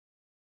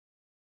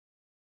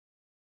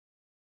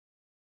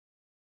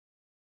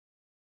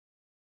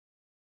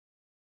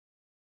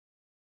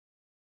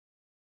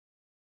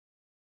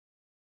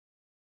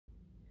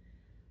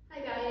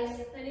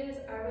My name is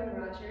Arwen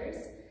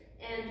Rogers,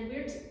 and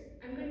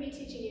I'm going to be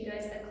teaching you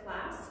guys a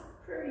class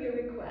per your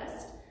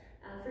request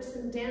for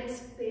some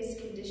dance-based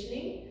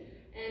conditioning.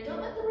 And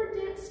don't let the word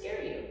dance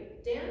scare you.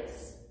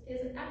 Dance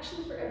is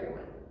actually for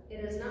everyone.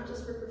 It is not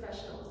just for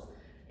professionals.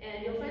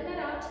 And you'll find that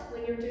out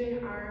when you're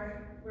doing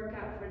our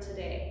workout for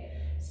today.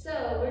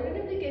 So we're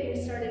going to be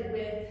getting started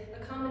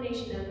with a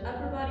combination of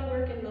upper body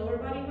work and lower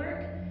body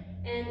work.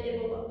 And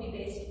it will be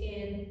based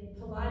in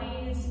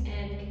Pilates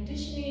and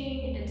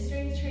conditioning and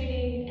strength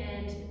training,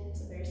 and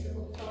it's very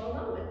simple to follow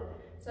along with.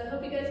 So I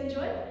hope you guys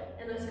enjoy,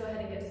 and let's go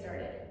ahead and get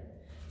started.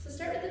 So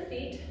start with the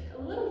feet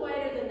a little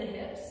wider than the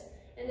hips,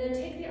 and then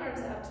take the arms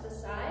out to the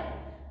side,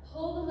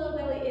 pull the low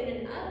belly in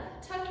and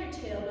up, tuck your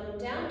tailbone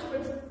down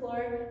towards the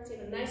floor, so you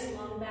have a nice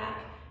long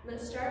back. And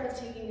let's start with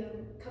taking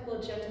a couple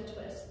of gentle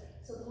twists.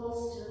 So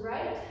pulse to the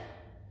right,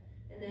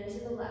 and then to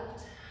the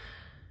left.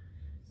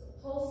 So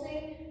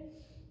pulsing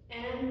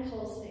and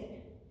pulsing.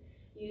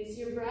 Use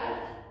your breath.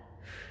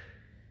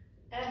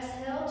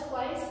 Exhale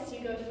twice as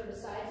you go from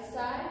side to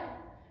side.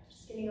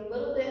 Just getting a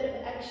little bit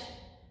of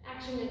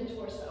action in the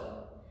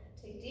torso.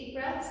 Take deep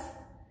breaths.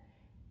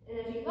 And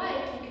if you like,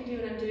 you can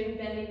do what I'm doing,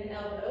 bending the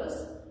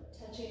elbows,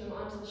 touching them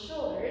onto the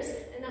shoulders,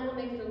 and that will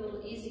make it a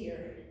little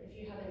easier if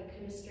you have any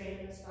kind of strain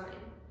in the spine.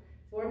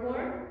 4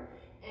 more,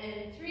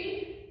 and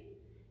 3,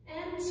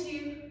 and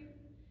 2,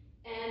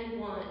 and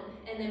 1.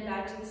 And then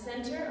back to the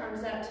center,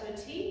 arms out to a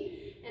T.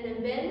 And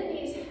then bend the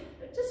knees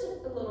just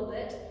a little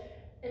bit,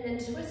 and then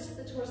twist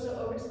the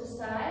torso over to the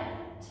side,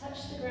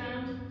 touch the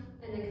ground,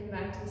 and then come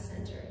back to the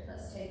center.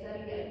 Let's take that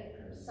again.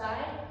 From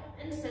side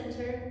and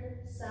center,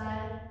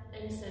 side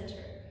and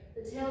center.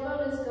 The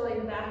tailbone is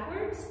going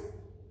backwards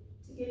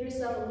to give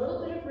yourself a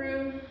little bit of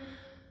room.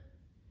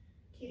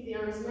 Keep the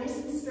arms nice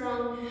and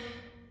strong.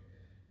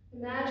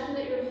 Imagine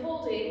that you're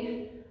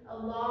holding a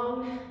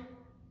long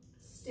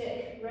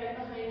stick right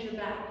behind your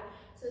back.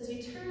 So as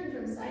you turn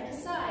from side to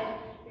side,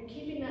 you're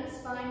keeping that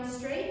spine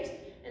straight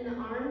and the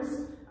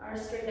arms are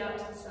straight out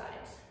to the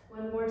sides.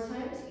 1 more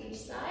time to each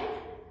side.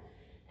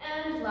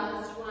 And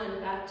last one,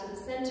 back to the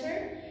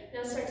center.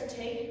 Now start to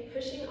take,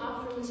 pushing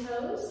off from the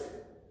toes.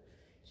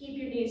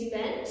 Keep your knees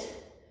bent.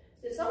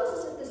 So it's almost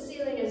as if the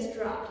ceiling is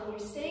dropped and you're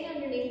staying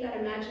underneath that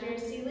imaginary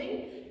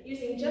ceiling,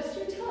 using just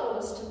your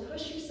toes to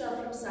push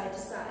yourself from side to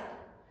side.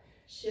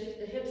 Shift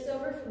the hips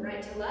over from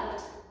right to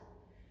left.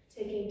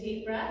 Taking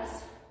deep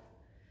breaths.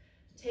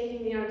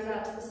 Taking the arms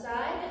out to the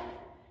side.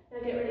 Now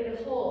get ready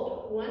to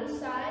hold one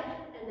side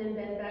and then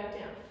bend back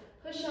down.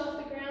 Push off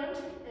the ground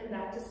and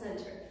back to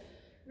center.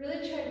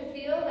 Really try to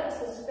feel that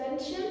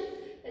suspension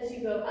as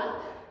you go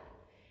up,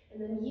 and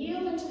then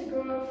yield into the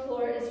ground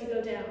floor as you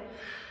go down.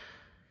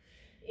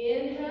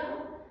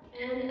 Inhale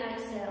and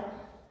exhale.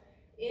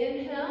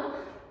 Inhale,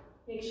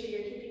 make sure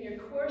you're keeping your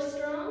core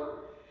strong.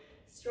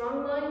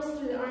 Strong lines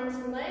through the arms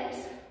and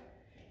legs.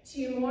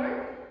 2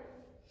 more,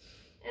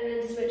 and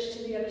then switch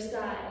to the other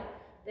side.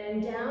 Then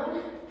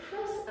down,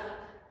 press up,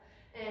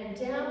 and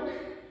down,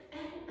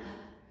 and up.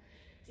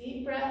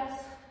 Deep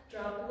breaths,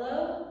 drop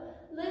low,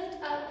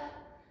 lift up,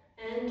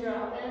 and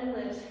drop and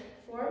lift.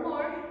 4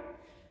 more,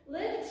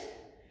 lift,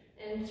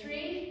 and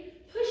 3,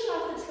 push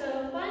off the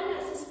toe, find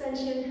that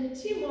suspension.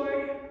 2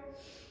 more,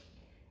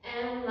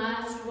 and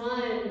last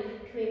one.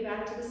 Coming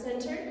back to the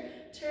center,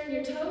 turn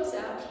your toes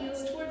out,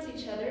 heels towards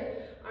each other,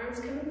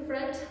 arms come in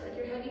front like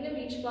you're hugging a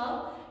beach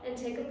ball, and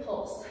take a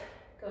pulse,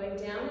 going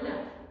down and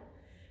up.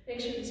 Make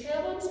sure the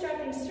tailbone's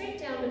dropping straight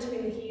down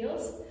between the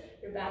heels,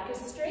 your back is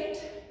straight,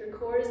 your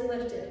core is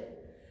lifted.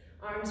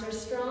 Arms are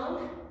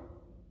strong.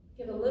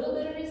 Give a little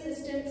bit of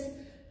resistance,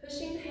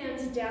 pushing the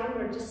hands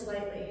downward just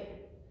slightly.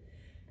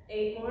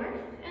 8 more,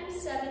 and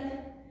 7,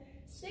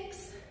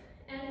 6,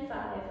 and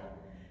 5.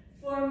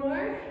 4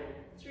 more,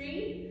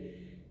 3,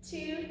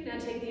 2. Now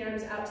take the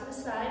arms out to the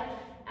side,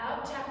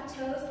 out, tap the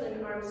toes,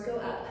 then arms go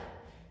up.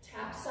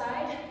 Tap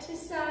side to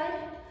side,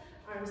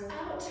 arms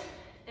out,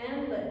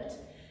 and lift.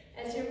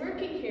 As you're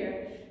working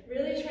here,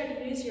 really try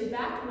to use your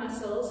back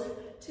muscles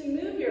to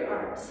move your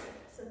arms.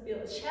 So feel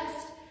the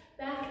chest,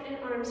 back, and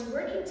arms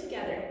working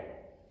together.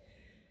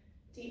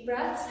 Deep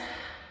breaths,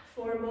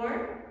 4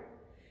 more,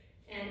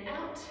 and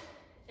out,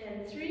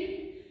 and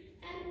 3,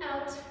 and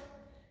out,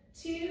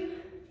 2,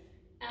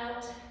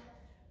 out,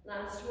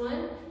 last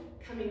one.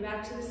 Coming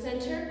back to the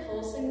center,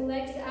 pulsing the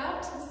legs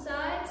out to the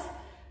sides,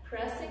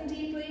 pressing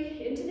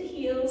deeply into the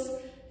heels.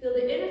 Feel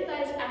the inner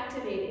thighs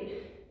activating.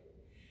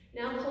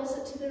 Now pulse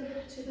it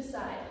to the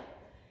side.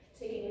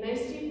 Taking a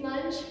nice deep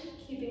lunge,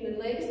 keeping the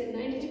legs at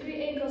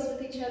 90-degree angles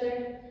with each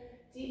other.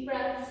 Deep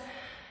breaths,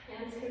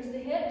 hands come to the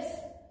hips,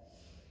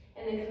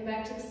 and then come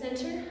back to the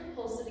center,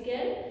 pulse it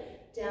again,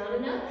 down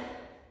and up.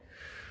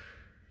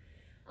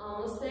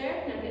 Almost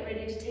there, now get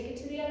ready to take it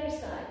to the other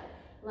side.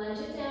 Lunge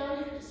it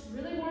down, just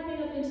really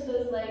warming up into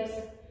those legs.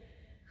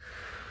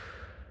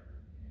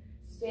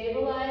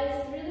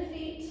 Stabilize through the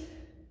feet,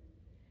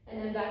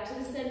 and then back to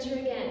the center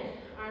again.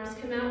 Arms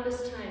come out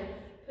this time.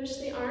 Push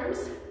the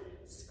arms,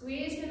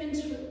 squeeze them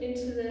into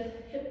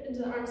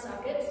the arm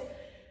sockets.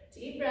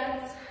 Deep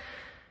breaths.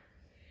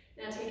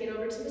 Now take it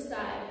over to the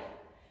side.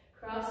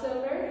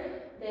 Crossover,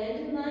 bend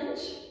and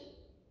lunge.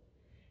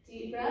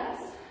 Deep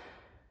breaths.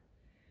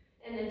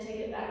 And then take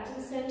it back to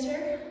the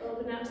center,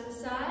 open out to the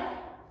side,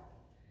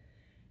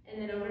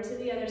 and then over to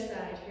the other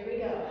side. Here we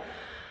go.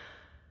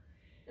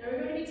 Now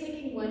we're going to be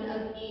taking one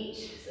of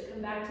each. So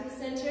come back to the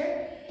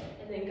center,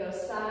 and then go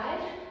side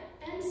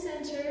and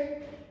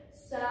center,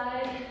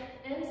 side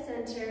and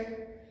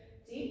center.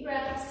 Deep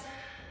breaths.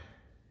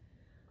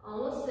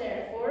 Almost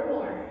there. 4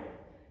 more.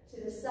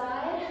 To the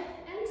side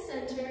and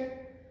center,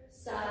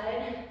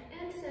 side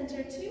and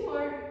center. 2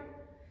 more.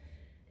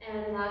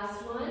 And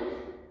last one.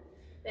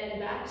 Then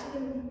back to the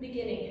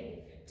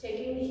beginning.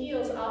 Taking the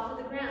heels off of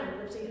the ground,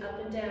 lifting up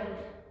and down.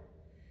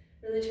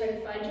 Really try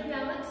to find your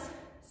balance.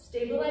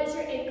 Stabilize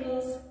your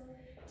ankles.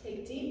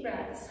 Take deep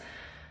breaths.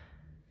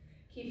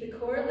 Keep the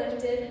core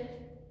lifted.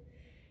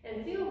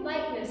 And feel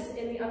lightness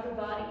in the upper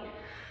body.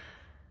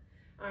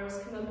 Arms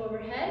come up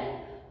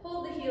overhead.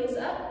 Hold the heels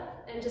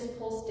up and just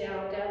pulse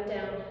down, down,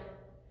 down.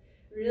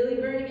 Really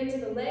burning into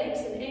the legs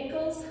and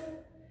ankles.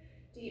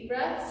 Deep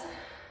breaths.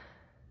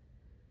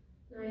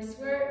 Nice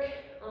work.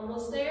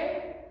 Almost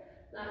there.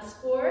 Last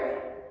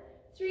 4,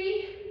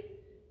 3,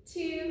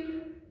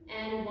 2,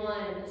 and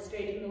 1.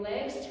 Straighten the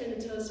legs, turn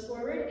the toes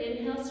forward.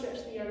 Inhale,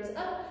 stretch the arms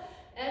up.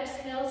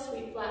 Exhale,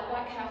 sweep flat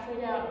back halfway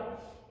down.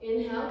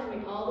 Inhale,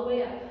 coming all the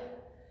way up.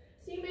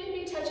 So you may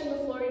be touching the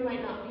floor, you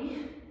might not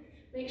be.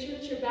 Make sure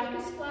that your back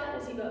is flat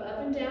as you go up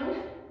and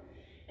down.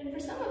 And for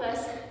some of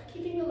us,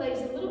 keeping the legs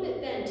a little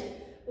bit bent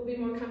will be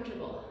more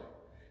comfortable.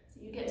 So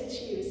you get to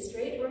choose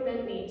straight or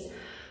bent knees.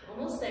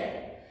 Almost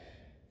there.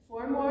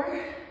 4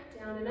 more,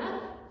 down and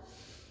up.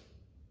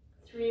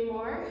 3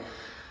 more.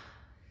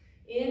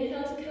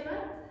 Inhale to come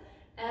up.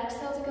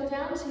 Exhale to go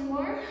down. 2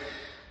 more.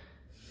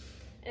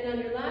 And on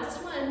your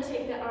last one,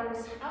 take the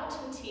arms out to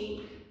a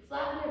T.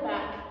 Flatten your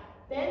back.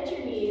 Bend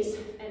your knees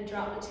and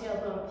drop the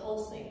tailbone,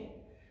 pulsing.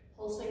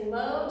 Pulsing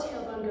low,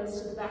 tailbone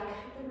goes to the back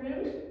of the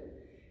room.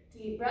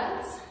 Deep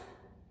breaths.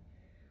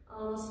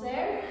 Almost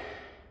there.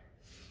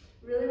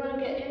 Really want to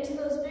get into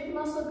those big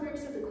muscle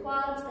groups of the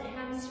quads, the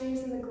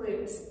hamstrings, and the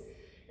glutes.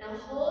 Now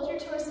hold your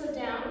torso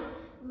down,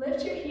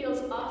 lift your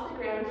heels off the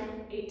ground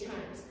 8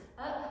 times.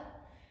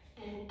 Up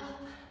and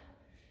up.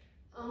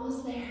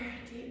 Almost there.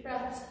 Deep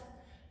breaths.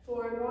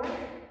 4 more.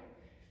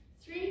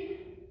 3,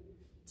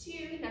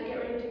 2. Now get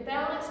ready to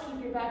balance.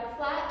 Keep your back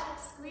flat.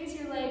 Squeeze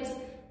your legs.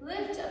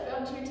 Lift up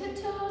onto your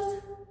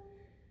tiptoes.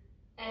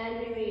 And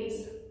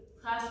release.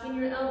 Clasping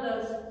your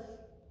elbows.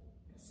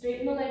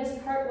 Straighten the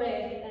legs part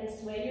way and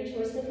sway your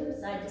torso from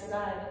side to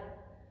side.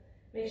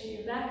 Make sure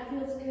your back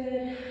feels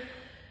good.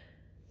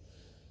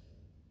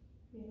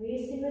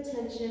 Releasing the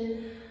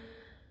tension.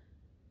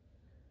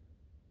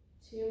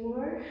 2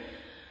 more.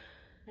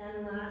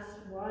 And last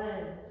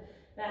 1.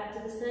 Back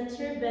to the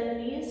center, bend the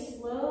knees,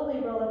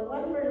 slowly roll up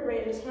 1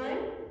 vertebrae at a time.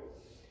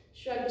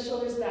 Shrug the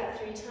shoulders back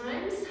 3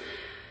 times.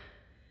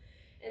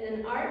 And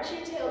then arch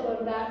your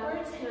tailbone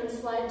backwards, hands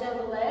slide down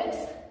the legs.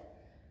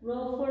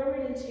 Roll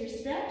forward into your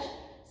stretch.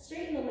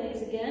 Straighten the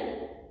legs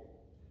again.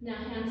 Now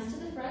hands to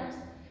the front.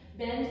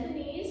 Bend the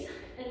knees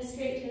and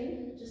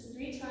straighten just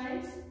 3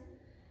 times.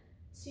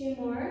 2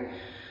 more.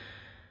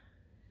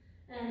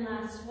 And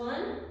last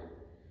 1.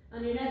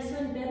 On your next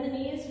one, bend the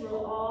knees,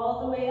 roll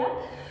all the way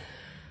up.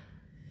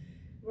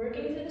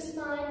 Working through the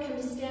spine, come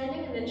to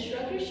standing, and then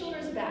shrug your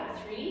shoulders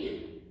back.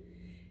 3,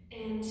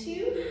 and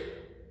 2,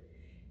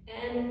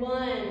 and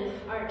 1.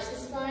 Arch the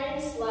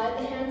spine, slide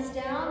the hands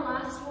down.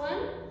 Last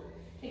 1.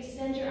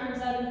 Extend your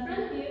arms out in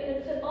front of you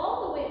and put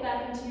all the weight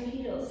back into your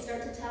heels.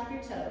 Start to tap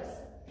your toes.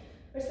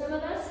 For some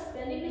of us,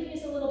 bending the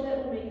knees a little bit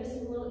will make this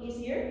a little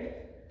easier.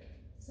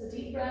 So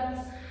deep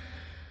breaths,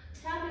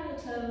 tapping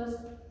the toes,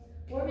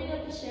 warming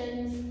up the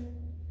shins,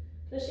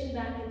 pushing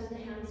back into the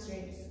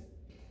hamstrings.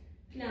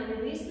 Now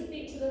release the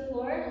feet to the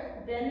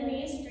floor, bend the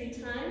knees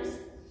 3 times,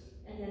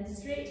 and then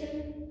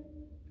straighten,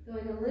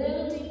 going a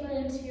little deeper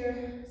into your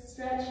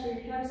stretch for your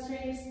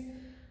hamstrings.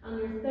 On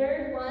your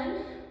 3rd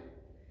one,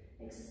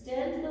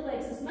 extend the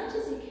legs as much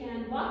as you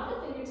can, walk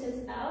the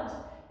fingertips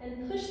out,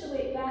 and push the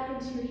weight back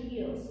into your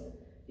heels.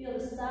 Feel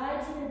the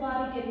sides of your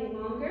body getting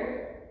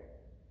longer.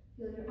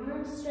 Feel your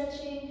arms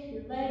stretching,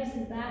 your legs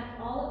and back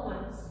all at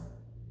once.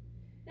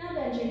 Now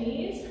bend your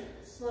knees,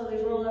 slowly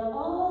roll up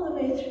all the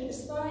way through the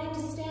spine to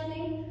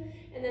standing,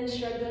 and then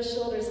shrug those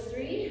shoulders.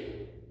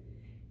 3,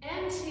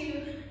 and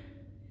 2,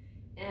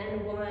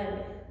 and 1.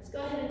 Let's go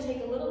ahead and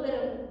take a little bit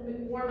of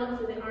warm up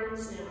for the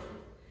arms now.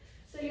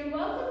 So you're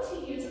welcome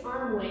to use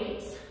arm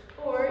weights,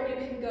 or you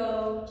can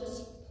go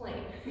just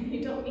plain.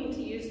 You don't need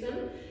to use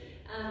them.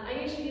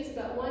 I usually use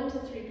about 1 to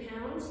 3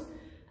 pounds.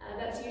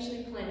 That's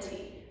usually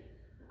plenty.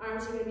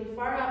 Arms are going to be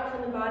far out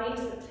from the body,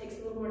 so it takes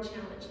a little more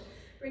challenge.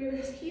 Bring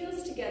the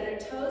heels together,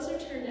 toes are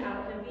turned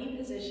out in a V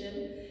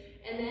position,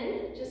 and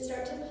then just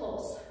start to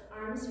pulse.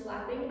 Arms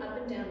flapping up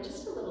and down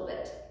just a little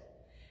bit.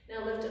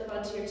 Now lift up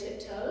onto your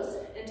tiptoes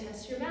and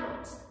test your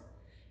balance.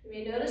 You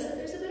may notice that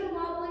there's a bit of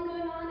wobbling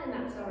going on, and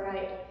that's all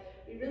right.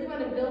 We really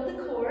want to build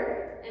the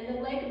core and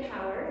the leg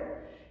power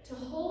to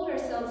hold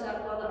ourselves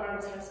up while the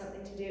arms have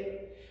something to do.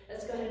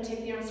 Let's go ahead and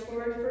take the arms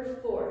forward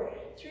for 4,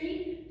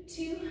 3,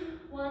 2,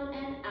 1,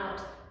 and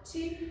out.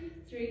 2,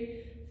 3,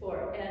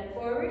 4, and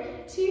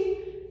forward.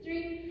 2,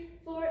 3,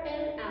 4,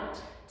 and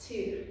out.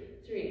 2,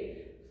 3,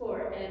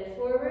 4, and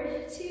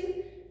forward.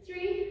 2,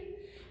 3,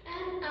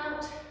 and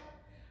out.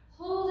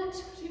 Hold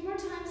it 2 more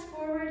times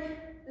forward.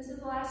 This is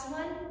the last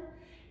one.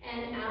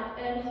 And out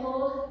and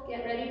hold.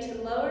 Get ready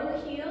to lower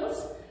the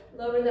heels,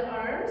 lower the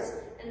arms,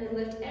 and then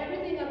lift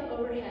everything up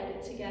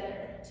overhead together.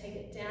 Take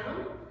it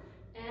down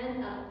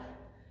and up.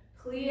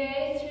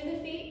 Plie through the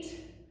feet,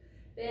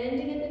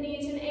 bending at the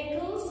knees and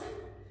ankles.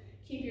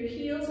 Keep your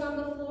heels on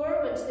the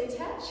floor once they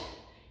touch,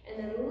 and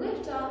then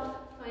lift off,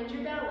 find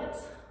your balance.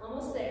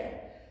 Almost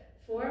there.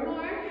 4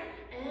 more,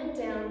 and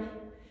down,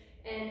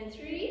 and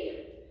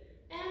 3,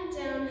 and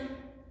down,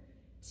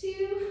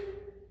 2,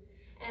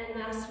 and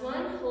last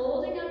one,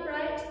 holding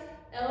upright,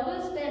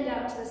 elbows bend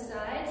out to the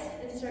sides,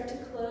 and start to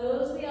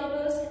close the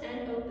elbows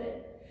and open.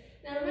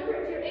 Now remember,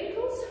 if your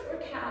ankles or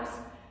calves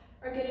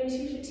are getting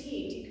too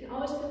fatigued, you can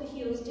always put the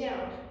heels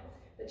down,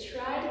 but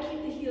try to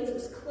keep the heels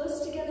as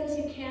close together as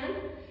you can.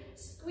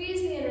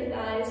 Squeeze the inner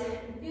thighs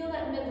and feel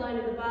that midline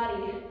of the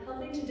body,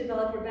 helping to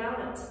develop your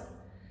balance.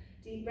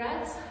 Deep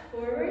breaths,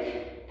 forward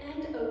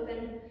and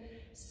open.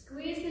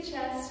 Squeeze the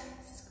chest,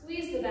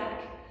 squeeze the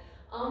back.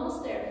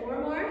 Almost there.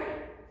 4 more,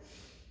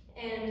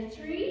 and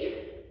 3,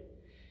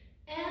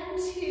 and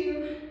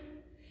 2.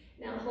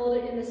 Now hold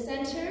it in the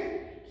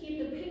center. Keep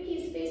the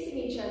pinkies facing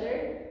each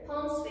other,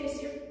 palms face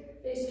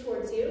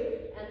towards you,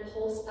 and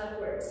pulse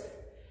upwards.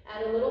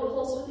 Add a little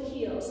pulse with the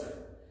heels.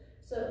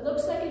 So it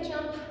looks like a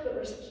jump, but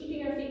we're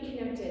keeping our feet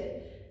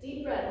connected.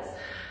 Deep breaths.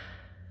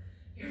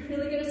 You're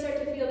really going to start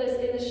to feel this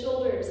in the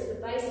shoulders, the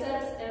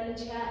biceps, and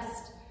the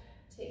chest.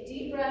 Take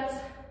deep breaths.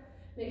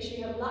 Make sure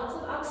you have lots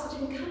of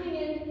oxygen coming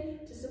in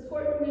to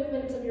support the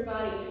movements of your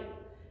body.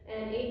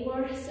 And 8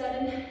 more,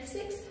 7,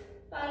 6,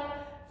 5,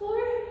 4,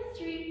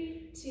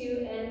 3,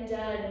 2, and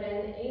done.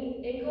 Bend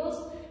the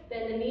ankles,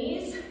 bend the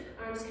knees,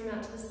 arms come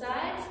out to the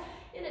sides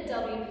in a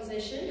W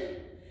position.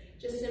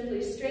 Just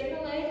simply straighten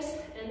the legs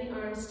and the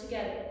arms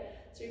together.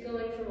 So you're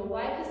going from a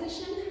Y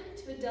position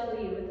to a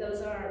W with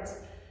those arms.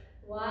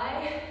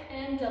 Y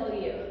and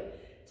W.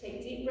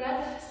 Take deep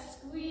breath,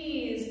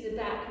 squeeze the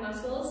back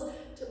muscles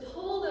to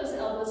pull those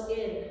elbows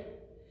in.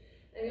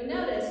 And you'll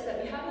notice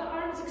that we have the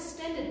arms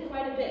extended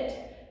quite a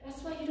bit.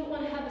 That's why you don't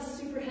want to have a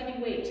super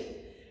heavy weight.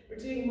 We're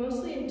doing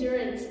mostly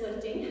endurance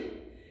lifting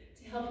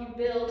to help you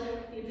build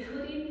the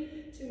ability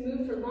to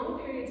move for long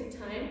periods of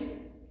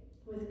time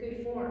with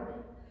good form.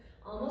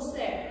 Almost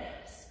there.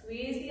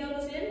 Squeeze the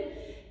elbows in,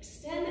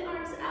 extend the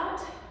arms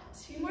out.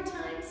 2 more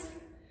times.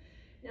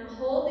 Now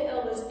hold the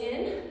elbows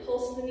in,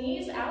 pulse the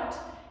knees out,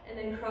 and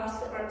then cross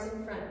the arms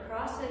in front.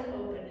 Cross and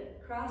open.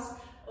 Cross,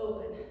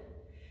 open.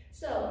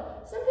 So,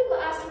 some people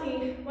ask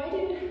me,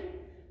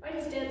 why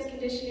does dance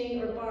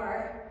conditioning or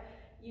barre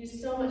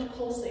use so much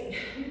pulsing?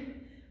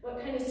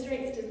 What kind of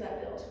strength does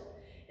that build?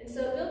 And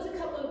so it builds a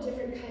couple of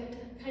different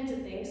kinds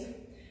of things.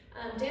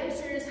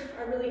 Dancers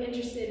are really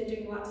interested in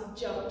doing lots of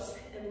jumps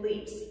and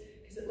leaps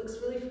because it looks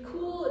really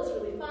cool, it's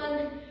really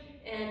fun,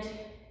 and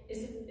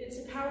it's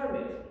a power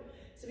move.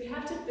 So we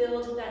have to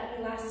build that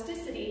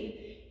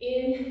elasticity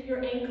in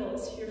your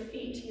ankles, your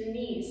feet, your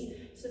knees,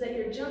 so that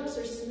your jumps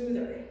are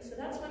smoother. So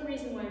that's one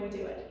reason why we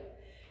do it.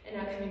 And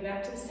now coming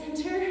back to the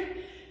center,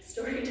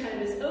 story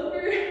time is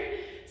over.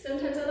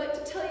 Sometimes I like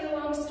to tell you a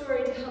long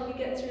story to help you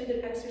get through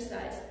the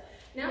exercise.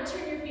 Now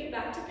turn your feet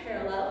back to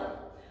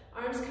parallel.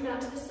 Arms come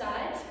out to the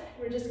sides.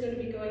 We're just going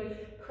to be going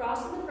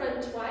cross in the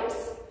front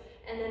twice,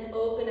 and then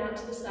open out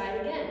to the side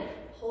again.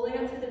 Pulling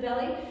up through the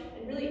belly,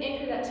 and really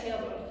anchor that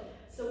tailbone.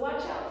 So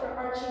watch out for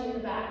arching in the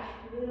back.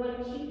 You really want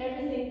to keep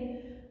everything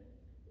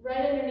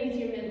right underneath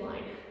your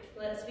midline.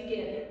 Let's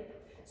begin.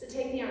 So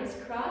take the arms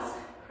cross,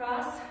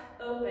 cross,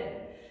 open,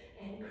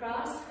 and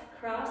cross,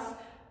 cross,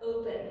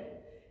 open.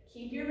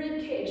 Keep your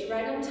rib cage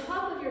right on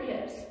top of your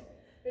hips.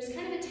 There's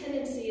kind of a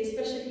tendency,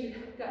 especially if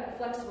you've got a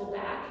flexible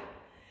back,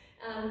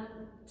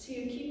 to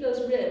keep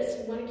those ribs.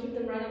 You want to keep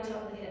them right on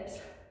top of the hips.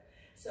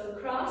 So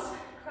cross,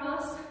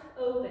 cross,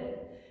 open,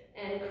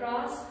 and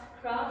cross,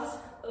 cross,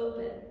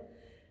 open.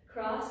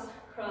 Cross,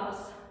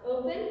 cross,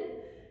 open,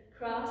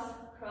 cross,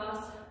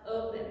 cross,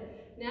 open.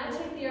 Now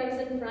take the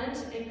arms in front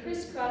and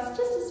crisscross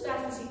just as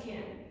fast as you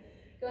can.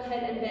 Go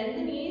ahead and bend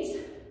the knees.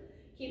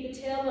 Keep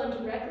the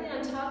tailbone directly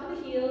on top of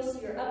the heels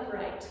so you're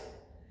upright.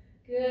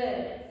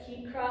 Good.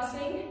 Keep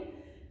crossing.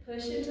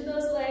 Push into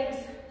those legs.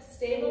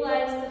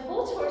 Stabilize the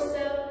whole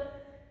torso.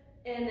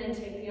 And then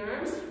take the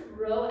arms,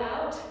 row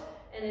out,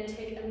 and then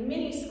take a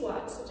mini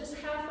squat. So just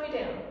halfway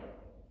down.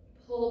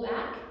 Pull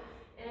back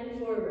and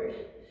forward.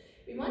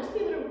 We want to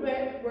be able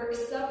to work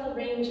several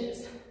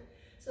ranges.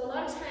 So a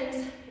lot of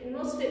times in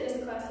most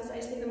fitness classes,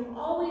 I see them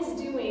always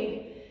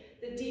doing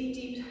the deep,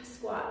 deep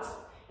squats.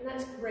 And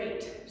that's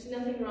great. There's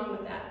nothing wrong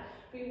with that.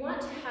 We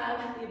want to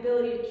have the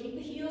ability to keep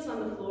the heels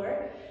on the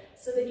floor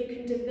so that you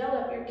can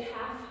develop your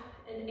calf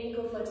and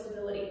ankle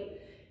flexibility.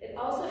 It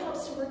also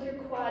helps to work your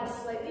quads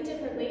slightly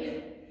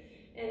differently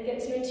and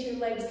gets you into your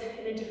legs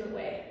in a different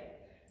way.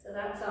 So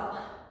that's all.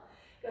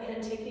 Go ahead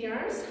and take the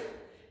arms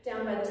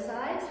down by the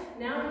sides.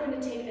 Now we're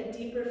going to take a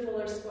deeper,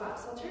 fuller squat.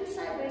 So I'll turn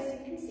sideways so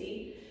you can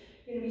see.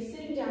 You're going to be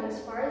sitting down as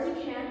far as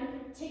you can.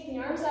 Take the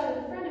arms out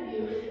in front of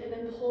you and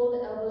then pull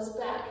the elbows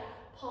back.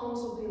 Palms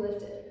will be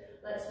lifted.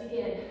 Let's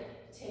begin.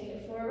 Take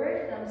it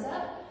forward, thumbs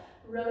up.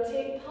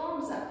 Rotate,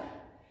 palms up.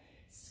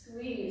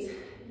 Squeeze.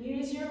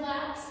 Use your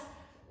lats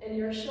and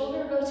your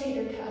shoulder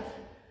rotator cuff.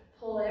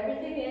 Pull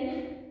everything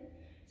in.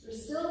 So we're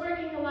still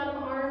working a lot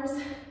of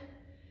arms.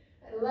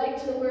 I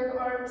like to work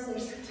arms. They're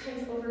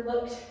sometimes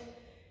overlooked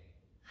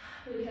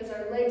because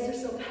our legs are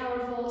so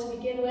powerful to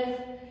begin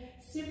with.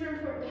 Super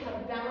important to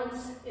have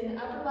balance in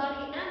the upper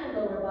body and the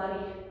lower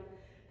body.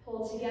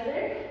 Pull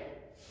together.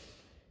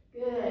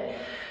 Good.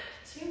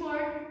 2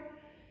 more.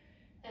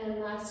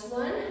 And last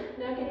one.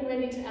 Now getting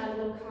ready to add a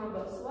little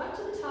combo. So walk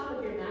to the top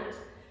of your mat.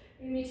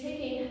 You're going to be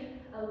taking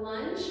a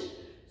lunge.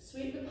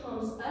 Sweep the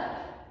palms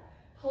up.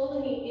 Pull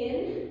the knee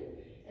in.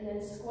 And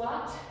then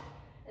squat.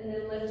 And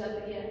then lift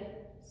up again.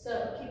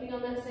 So keeping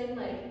on that same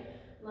leg.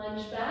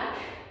 Lunge back.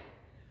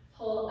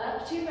 Pull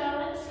up to your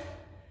balance.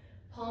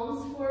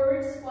 Palms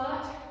forward,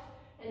 squat,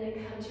 and then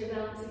come to your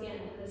balance again.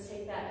 Let's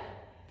take that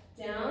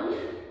down,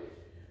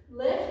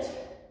 lift,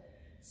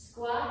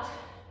 squat,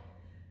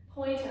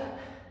 point up.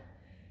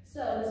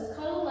 So this is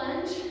called a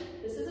lunge.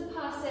 This is a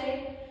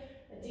passe,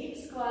 a deep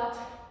squat,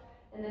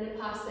 and then a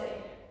passe.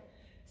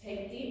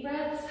 Take deep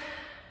breaths,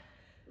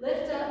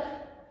 lift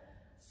up,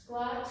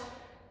 squat,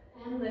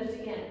 and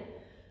lift again.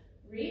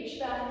 Reach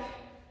back,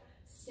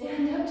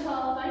 stand up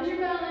tall, find your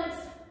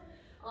balance,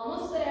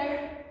 almost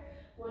there.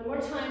 One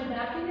more time,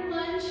 back in your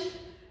lunge,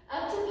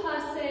 up to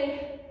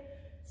passe,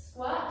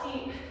 squat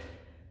deep,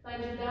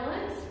 find your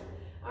balance,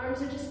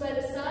 arms are just by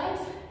the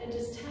sides, and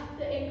just tap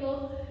the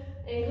ankle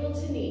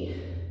to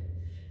knee.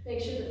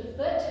 Make sure that the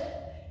foot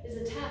is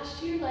attached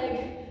to your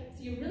leg,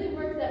 so you really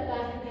work that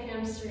back of the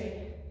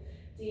hamstring.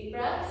 Deep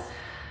breaths,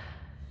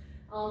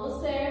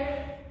 almost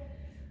there.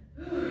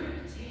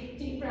 Take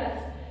deep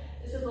breaths.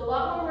 This is a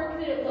lot more work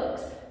than it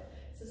looks.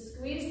 So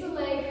squeeze the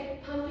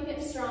leg, pumping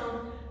it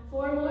strong.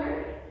 4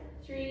 more.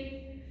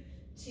 3,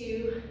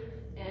 2,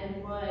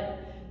 and 1.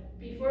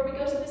 Before we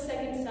go to the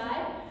second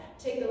side,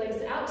 take the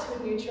legs out to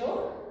a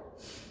neutral,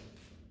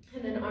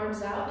 and then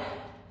arms out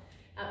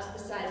to the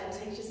sides. We'll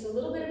take just a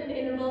little bit of an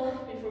interval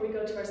before we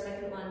go to our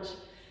second lunge.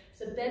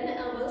 So bend the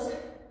elbows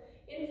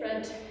in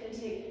front and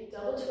take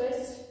double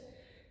twist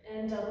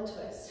and double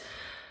twist.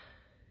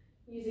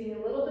 Using a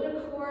little bit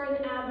of core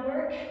and ab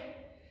work,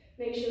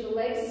 make sure the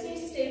legs stay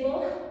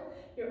stable.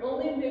 You're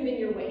only moving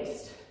your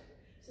waist.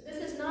 So this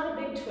is not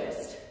a big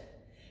twist.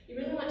 You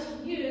really want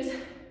to use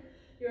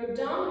your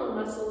abdominal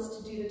muscles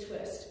to do the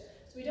twist.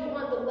 So we don't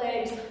want the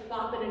legs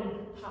bopping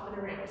and popping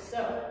around.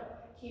 So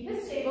keep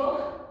it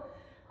stable.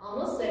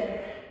 Almost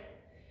there.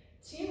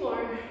 2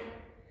 more.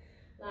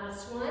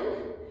 Last one.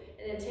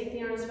 And then take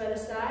the arms by the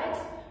sides.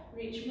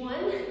 Reach 1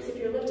 as if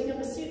you're lifting up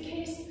a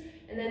suitcase.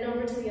 And then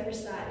over to the other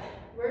side.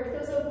 Work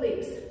those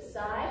obliques.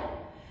 Side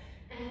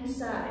and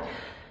side.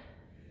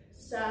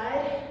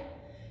 Side.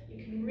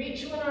 You can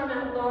reach one arm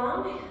out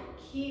long.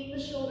 Keep the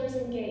shoulders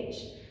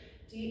engaged.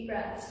 Deep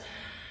breaths.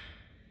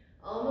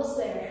 Almost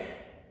there.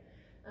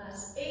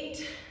 Last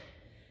 8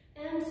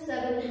 and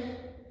 7,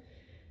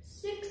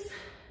 6,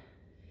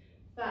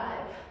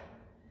 5,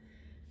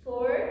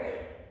 4,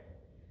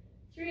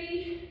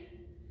 3,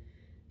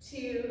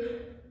 2,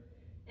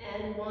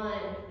 and 1.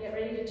 Get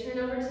ready to turn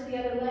over to the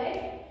other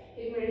leg.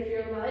 Get ready for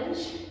your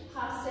lunge,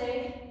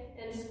 passe,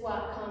 and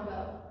squat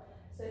combo.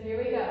 So here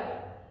we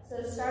go.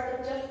 So start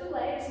with just the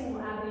legs and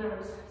we'll add the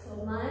arms.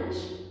 So lunge,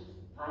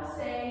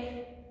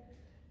 passe,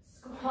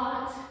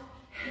 squat,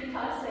 and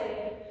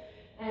passe,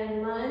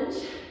 and lunge,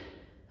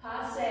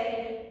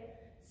 passe,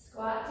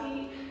 squat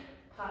deep,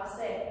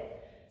 passe.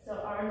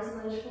 So arms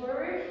lunge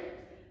forward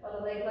while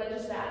the leg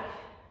lunges back,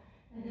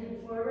 and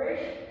then forward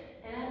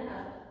and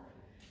up,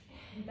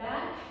 and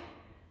back,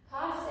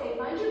 passe,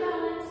 find your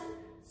balance,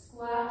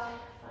 squat,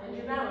 find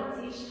your balance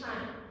each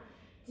time.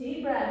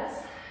 Deep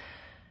breaths.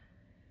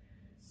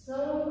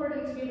 So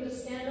important to be able to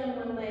stand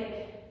on one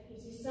leg.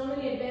 Gives you so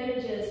many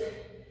advantages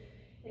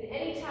in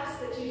any task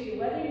that you do,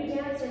 whether you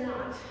dance or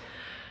not.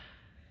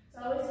 It's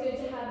always good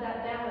to have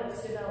that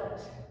balance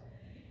developed.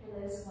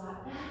 And then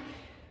squat back,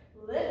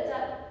 lift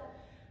up,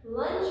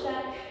 lunge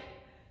back,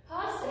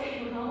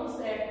 passe, we're almost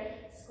there.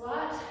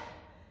 Squat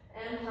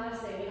and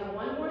passe. We have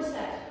 1 more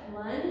set.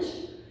 Lunge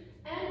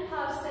and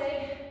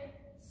passe,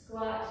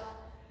 squat,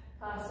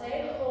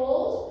 passe,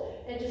 hold,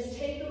 and just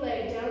take the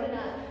leg down and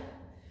up.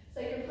 It's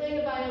like you're playing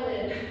a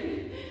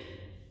violin.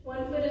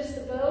 One foot is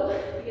the bow,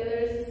 the other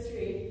is the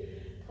string.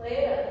 Play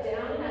it up,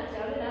 down and up,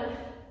 down and up.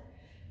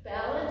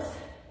 Balance,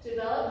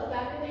 develop the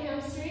back of the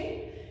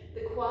hamstring,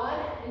 the quad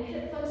and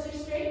hip flexor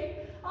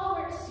straight, all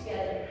works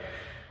together.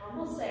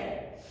 Almost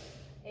there.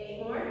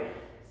 8 more,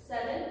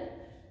 7,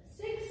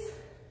 6,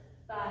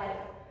 5,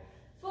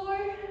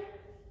 4,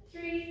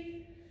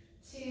 3,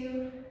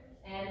 2,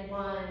 and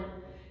 1.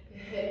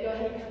 Good, go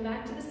ahead and come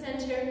back to the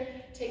center,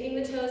 taking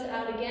the toes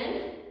out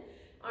again.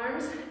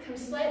 Arms come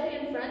slightly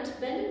in front,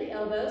 bend at the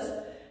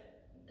elbows.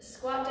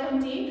 Squat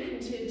down deep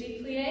into a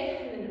deep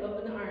plie and then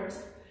open the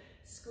arms.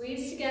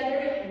 Squeeze together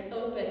and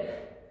open.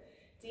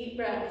 Deep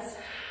breaths.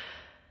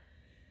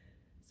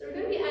 So we're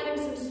going to be adding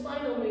some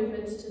spinal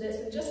movements to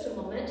this in just a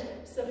moment.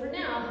 So for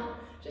now,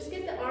 just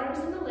get the arms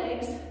and the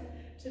legs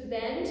to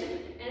bend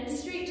and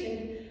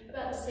straighten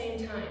about the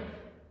same time.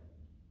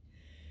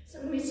 So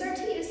when we start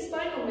to use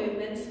spinal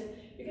movements,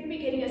 you're going to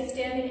be getting a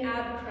standing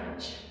ab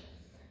crunch.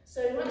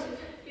 So you want to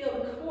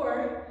feel the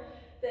core,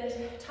 the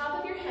top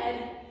of your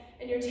head,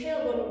 and your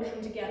tailbone will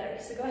come together.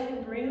 So go ahead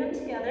and bring them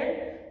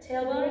together.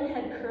 Tailbone and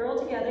head curl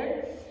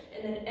together,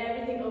 and then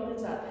everything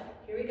opens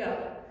up. Here we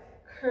go.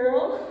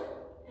 Curl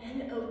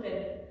and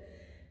open.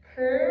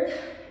 Curve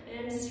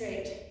and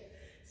straight.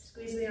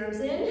 Squeeze the arms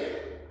in,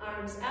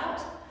 arms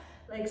out,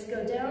 legs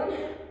go down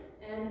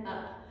and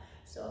up.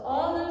 So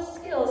all those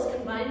skills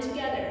combined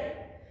together.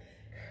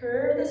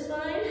 Curve the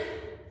spine,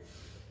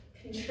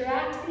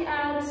 contract the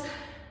abs,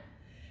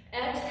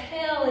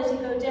 exhale as you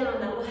go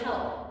down, that will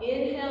help.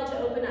 Inhale to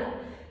open up.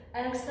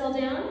 Exhale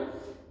down,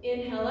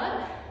 inhale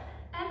up,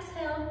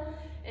 exhale,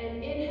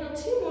 and inhale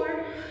 2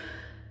 more.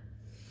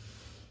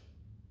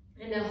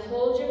 And now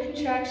hold your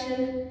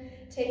contraction,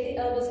 take the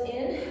elbows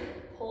in,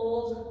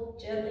 hold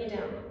gently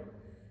down.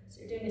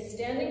 So you're doing a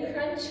standing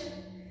crunch.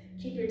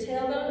 Keep your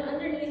tailbone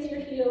underneath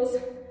your heels,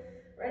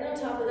 right on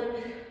top of them.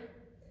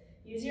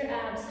 Use your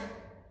abs.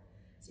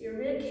 So your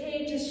rib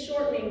cage is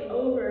shortening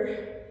over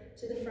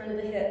to the front of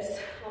the hips.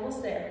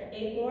 Almost there.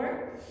 8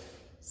 more.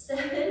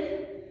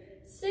 7,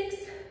 6,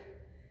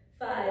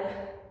 5,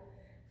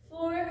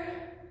 4,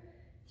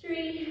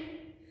 3,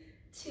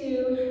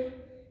 2,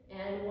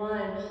 and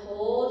 1.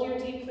 Hold your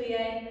deep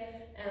plie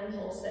and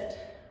pulse it.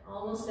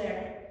 Almost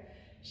there.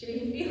 Should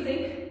be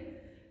feeling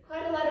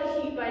quite a lot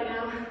of heat by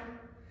now.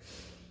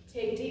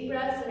 Take deep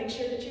breaths and make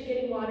sure that you're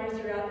getting water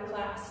throughout the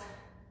class.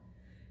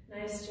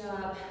 Nice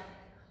job.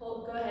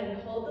 Go ahead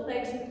and hold the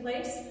legs in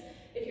place.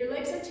 If your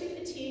legs are too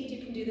fatigued,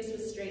 you can do this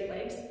with straight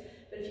legs.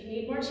 But if you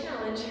need more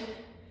challenge,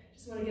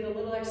 just want to get a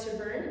little extra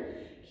burn,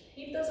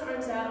 keep those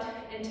arms out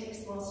and take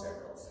small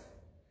circles.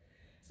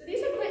 So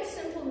these are quite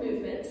simple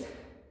movements.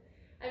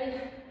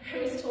 I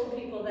always told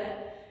people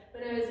that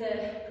when I was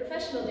a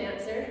professional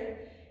dancer,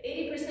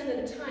 80%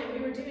 of the time we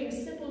were doing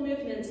simple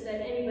movements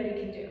that anybody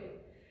can do.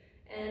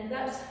 And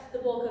that's the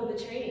bulk of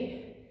the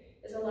training,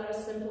 is a lot of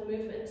simple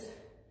movements.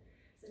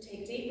 So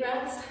take deep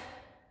breaths.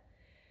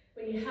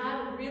 When you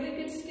have a really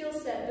good skill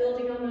set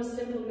building on those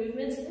simple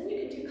movements, then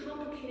you can do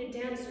complicated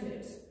dance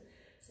moves.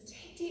 So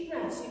take deep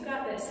breaths. You've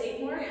got this.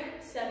 8 more.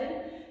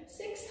 7,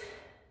 6,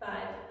 5,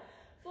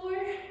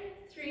 4,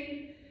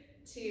 3,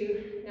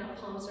 2. Now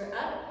palms are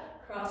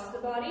up. Cross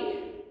the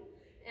body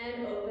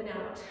and open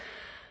out.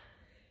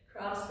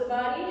 Cross the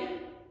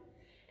body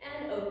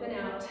and open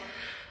out.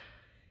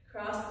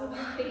 Cross the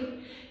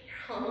body.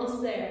 You're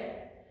almost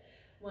there.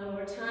 1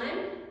 more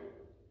time.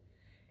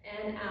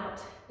 And out.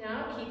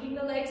 Now, keeping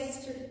the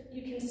legs,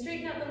 you can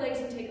straighten out the legs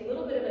and take a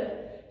little bit of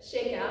a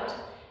shake out.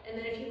 And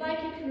then if you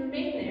like, you can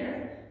remain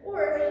there,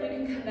 or you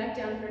can come back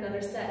down for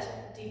another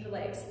set, deeper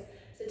legs.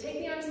 So take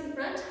the arms in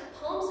front,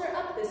 palms are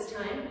up this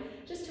time,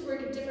 just to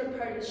work a different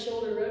part of the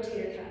shoulder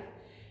rotator cuff.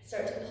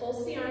 Start to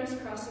pulse the arms,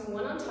 crossing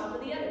one on top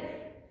of the other.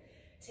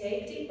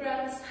 Take deep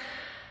breaths.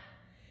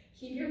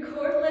 Keep your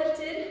core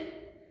lifted,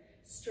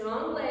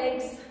 strong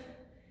legs,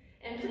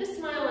 and put a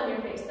smile on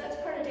your face. That's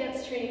part of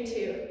dance training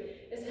too,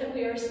 is that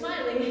we are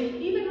smiling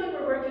even when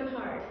we're working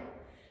hard.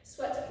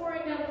 Sweat's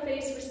pouring down the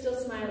face, we're still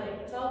smiling.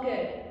 It's all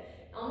good.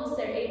 Almost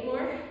there. 8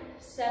 more.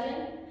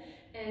 7,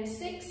 and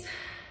 6,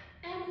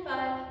 and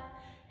 5,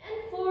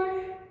 and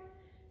 4,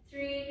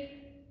 3,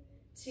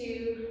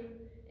 2,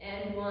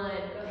 and 1.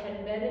 Go ahead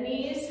and bend the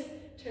knees.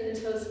 Turn the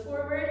toes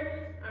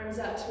forward. Arms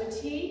out to a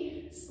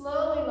T.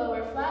 Slowly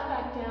lower flat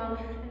back down,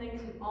 and then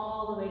come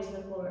all the way to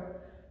the floor.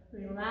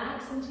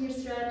 Relax into your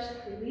stretch.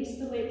 Release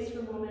the weights for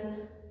a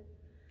moment.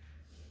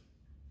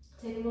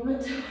 Take a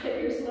moment to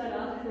wipe your sweat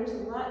off. There's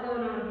a lot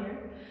going on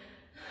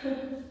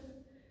here.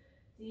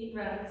 Deep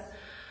breaths.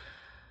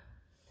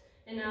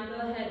 And now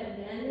go ahead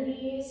and bend the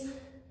knees.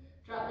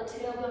 Drop the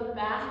tailbone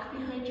back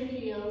behind your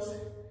heels.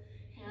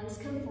 Hands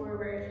come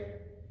forward.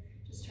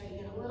 Just try to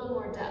get a little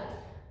more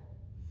depth.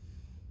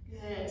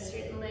 Good.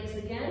 Straighten the legs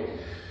again.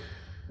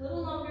 A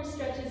little longer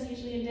stretches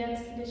usually in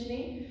dance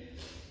conditioning,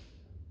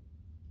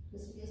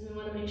 just because we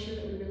want to make sure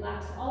that we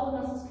relax all the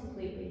muscles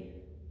completely.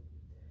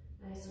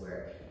 Nice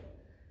work.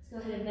 Go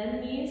ahead and bend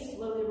the knees,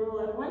 slowly roll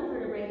up 1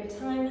 vertebrae at a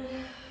time.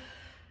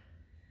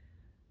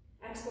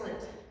 Excellent.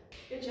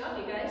 Good job,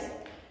 you guys.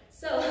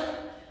 So,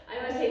 I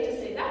always hate to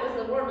say that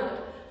was the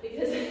warm-up,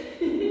 because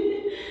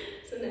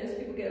sometimes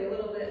people get a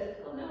little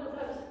bit, oh no,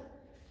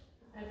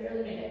 I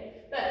barely made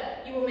it.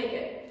 But you will make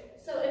it.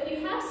 So if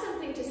you have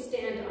something to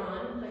stand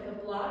on, like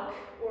a block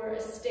or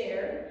a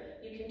stair,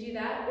 you can do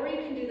that, or you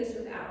can do this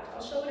without.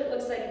 I'll show what it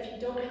looks like if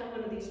you don't have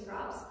one of these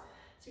props.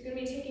 So you're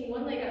going to be taking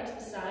one leg out to the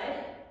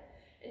side,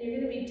 and you're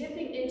going to be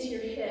dipping into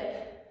your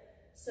hip.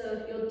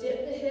 So you'll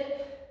dip the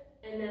hip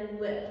and then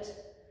lift.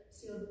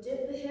 So you'll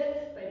dip the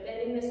hip by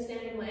bending this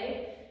standing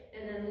leg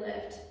and then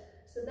lift.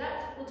 So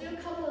that, we'll do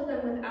a couple of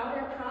them without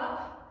our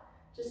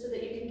prop, just so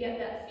that you can get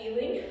that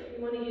feeling.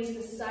 We want to use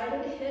the side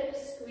of the hip,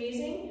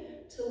 squeezing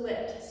to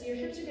lift. So your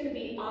hips are going to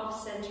be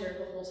off-center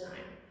the whole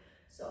time.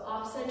 So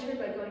off-center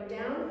by going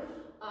down,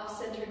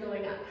 off-center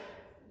going up.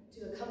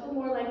 Do a couple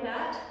more like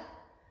that.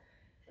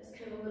 Has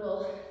kind of a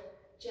little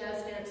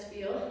jazz dance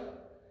feel.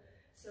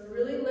 So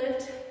really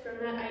lift from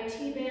that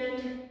IT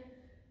band,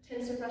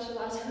 tensor fascia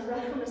lata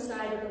right on the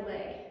side of the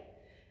leg.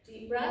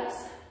 Deep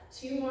breaths,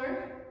 2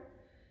 more.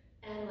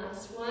 And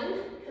last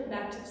one, come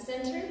back to the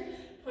center,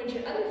 point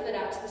your other foot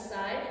out to the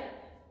side,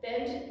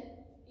 bend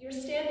your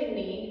standing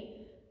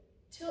knee,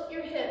 tilt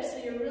your hips so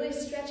you're really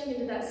stretching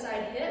into that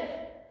side hip,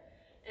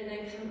 and then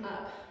come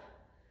up,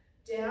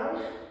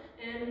 down,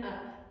 and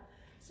up.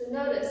 So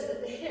notice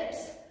that the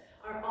hips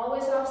are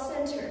always off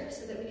center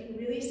so that we can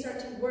really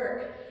start to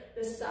work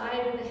the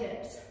side of the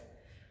hips.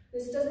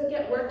 This doesn't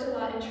get worked a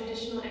lot in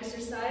traditional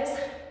exercise,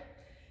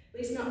 at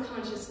least not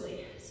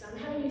consciously. So I'm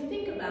having you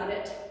think about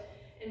it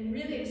and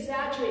really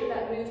exaggerate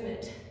that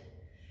movement.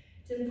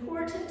 It's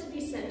important to be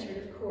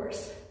centered, of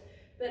course,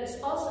 but it's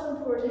also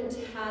important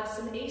to have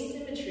some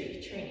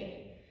asymmetry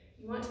training.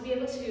 You want to be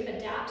able to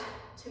adapt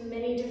to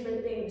many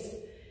different things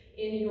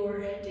in your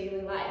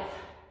daily life.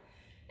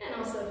 And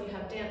also, if you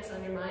have dance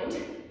on your mind,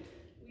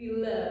 we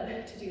love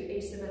to do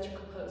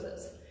asymmetrical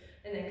poses.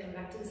 And then come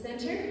back to the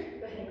center,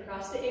 go ahead and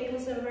cross the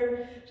ankles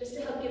over, just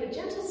to help give a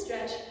gentle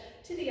stretch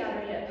to the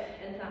outer hip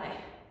and thigh.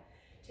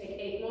 Take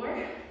 8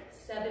 more,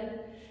 7,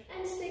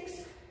 and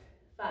 6,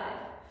 5,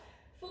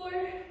 4,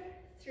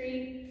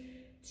 3,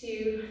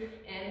 2,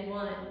 and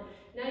 1.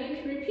 Now you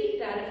can repeat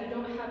that if you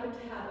don't happen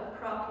to have a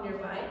prop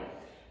nearby.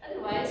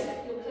 Otherwise,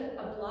 you'll put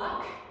a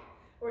block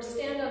or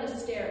stand on a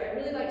stair. I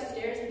really like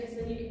stairs because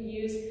then you can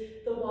use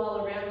the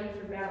wall around you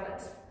for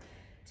balance.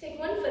 Take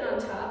one foot on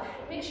top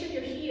and make sure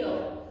your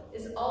heel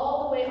is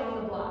all the way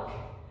on the block.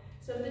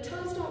 So if the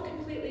toes don't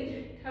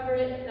completely cover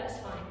it, that's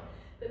fine.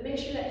 But make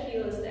sure that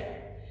heel is there.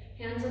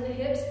 Hands on the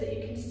hips so that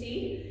you can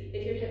see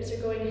if your hips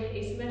are going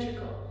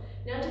asymmetrical.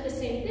 Now do the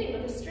same thing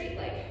with a straight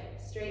leg.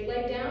 Straight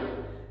leg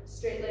down,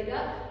 straight leg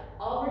up.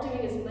 All we're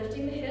doing is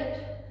lifting the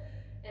hip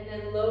and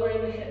then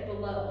lowering the hip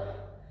below.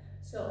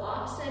 So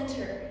off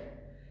center.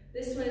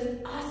 This one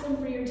is awesome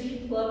for your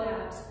deep low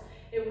abs.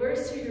 It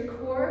works through your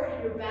core,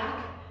 your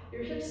back,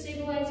 your hip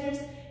stabilizers,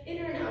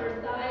 inner and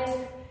outer thighs.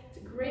 It's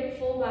a great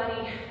full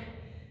body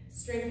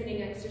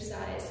strengthening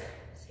exercise.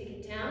 Take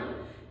it down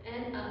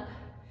and up.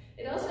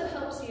 It also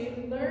helps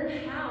you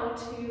learn how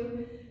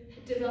to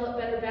develop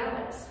better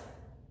balance.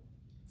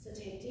 So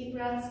take deep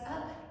breaths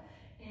up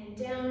and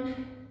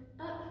down,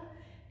 up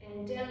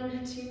and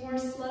down. 2 more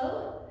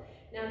slow.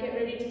 Now get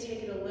ready to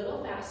take it a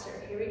little faster.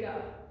 Here we go.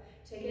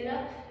 Take it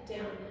up,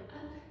 down,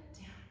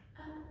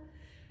 up.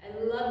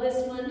 I love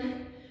this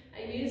one.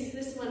 I use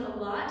this one a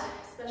lot,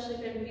 especially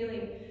if I'm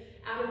feeling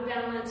out of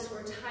balance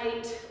or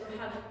tight or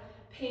have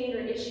pain or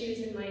issues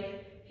in my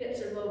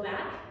hips or low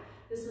back.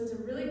 This one's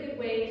a really good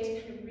way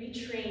to kind of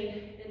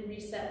retrain and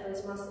reset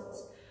those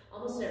muscles.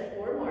 Almost there.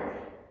 4 more.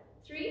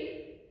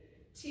 3,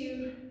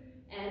 2,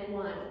 and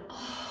 1.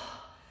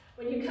 Oh,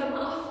 when you come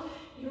off,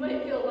 you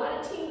might feel a lot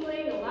of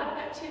tingling, a lot of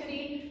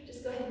activity.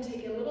 Just go ahead and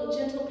take a little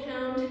gentle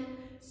pound.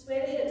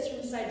 Sway the hips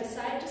from side to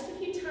side just a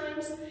few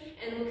times,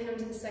 and we'll come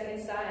to the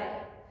second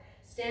side.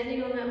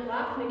 Standing on that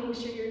block, making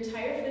sure your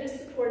entire foot is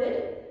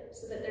supported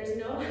so that there's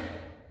no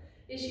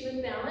issue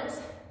with balance.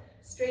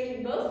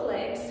 Straighten both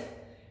legs,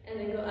 and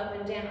then go up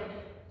and down.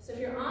 So if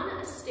you're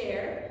on a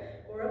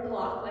stair or a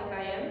block like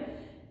I am,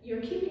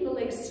 you're keeping the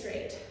legs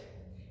straight.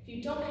 If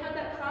you don't have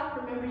that prop,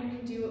 remember you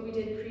can do what we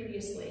did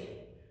previously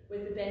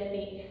with the bent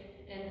knee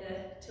and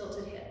the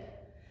tilted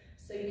hip.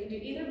 So you can do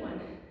either one.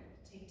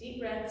 Take deep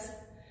breaths.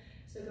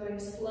 So going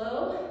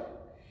slow.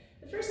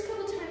 The first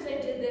couple times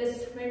I did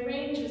this, my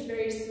range was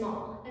very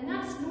small, and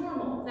that's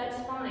normal, that's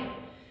fine.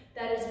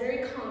 That is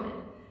very common.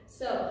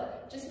 So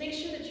just make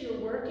sure that you're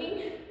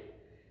working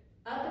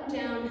up and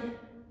down,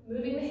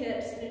 moving the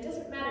hips, and it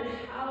doesn't matter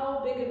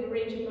how big of a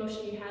range of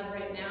motion you have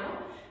right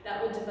now,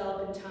 that will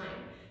develop in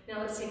time.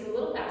 Now let's take it a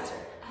little faster.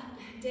 Up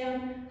and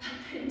down,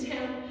 up and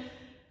down.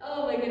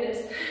 Oh my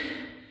goodness.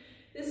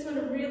 This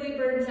one really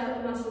burns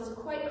out the muscles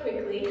quite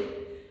quickly.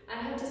 I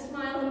have to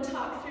smile and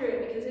talk through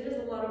it because it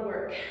is a lot of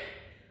work.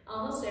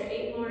 Almost there.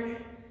 8 more.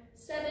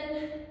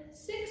 7,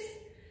 6,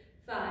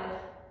 5,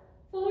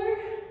 4,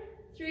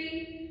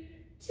 3,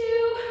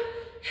 2,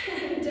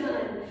 and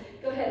done.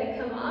 Go ahead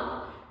and come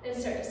off and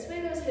start to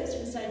sway those hips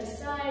from side to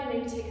side.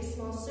 Maybe take a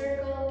small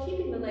circle,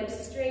 keeping the legs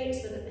straight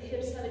so that the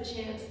hips have a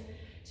chance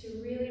to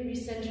really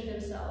recenter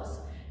themselves.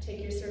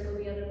 Take your circle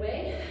the other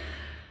way.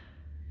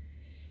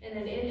 And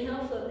then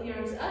inhale, float the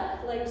arms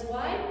up, legs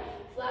wide,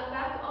 flat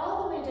back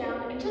all the way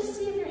down, and just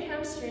see if your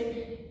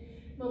hamstring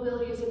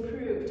mobility is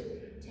improved.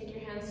 Take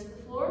your hands to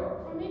the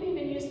floor, or maybe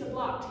even use the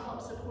block to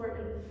help support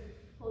and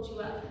hold you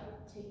up.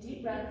 Take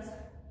deep breaths.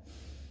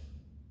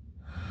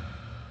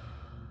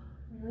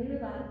 Really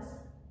relax.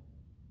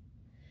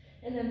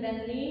 And then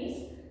bend the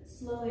knees,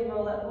 slowly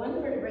roll up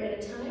one vertebrae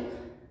at a time,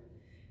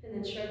 and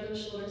then shrug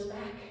those shoulders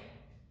back.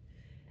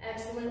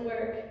 Excellent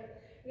work.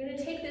 We're going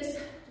to take this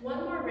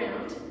one more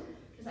round,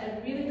 because I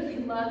really, really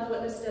love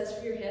what this does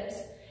for your hips.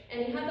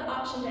 And you have the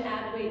option to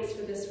add weights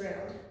for this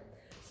round.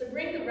 So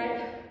bring the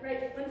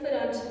right one foot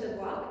onto the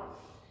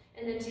block,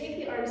 and then take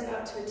the arms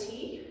out to a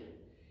T.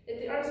 If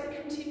the arms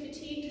become too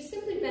fatigued, just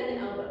simply bend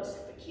the elbows,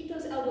 but keep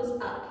those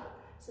elbows up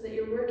so that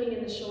you're working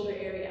in the shoulder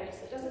area.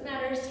 So it doesn't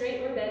matter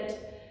straight or bent.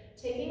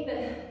 Taking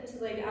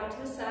this leg out to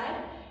the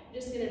side,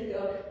 you're just going to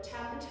go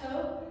tap the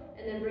toe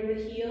and then bring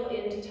the heel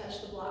in to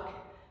touch the block.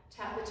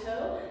 Tap the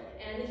toe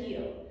and the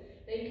heel.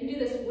 Now you can do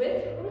this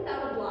with or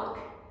without a block.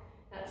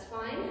 That's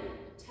fine.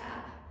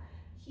 Tap,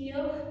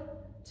 heel,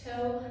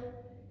 toe,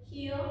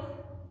 heel,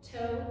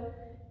 toe,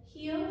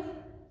 heel,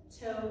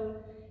 toe,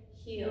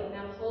 heel.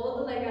 Now hold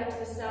the leg out to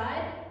the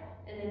side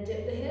and then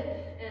dip the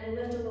hip and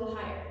lift a little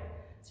higher.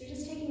 So you're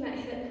just taking that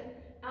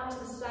hip out to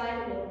the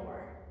side a little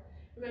more.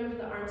 Remember,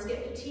 if the arms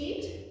get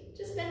fatigued,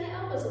 just bend the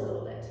elbows a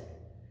little bit.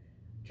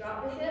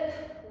 Drop the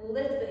hip,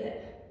 lift the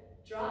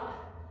hip,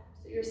 drop.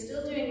 So you're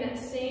still doing that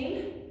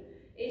same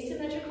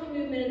asymmetrical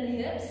movement in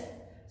the hips,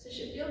 so it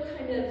should feel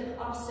kind of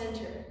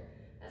off-center.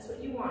 That's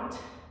what you want.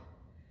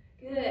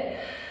 Good.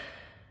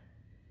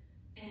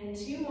 And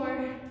two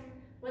more.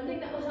 One thing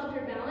that will help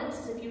your balance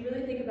is if you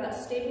really think about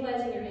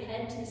stabilizing your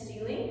head to the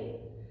ceiling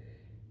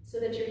so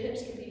that your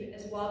hips can be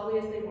as wobbly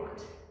as they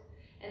want.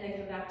 And then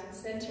come back to the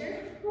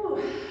center. Whew.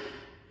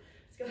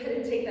 Let's go ahead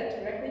and take that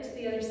directly to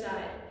the other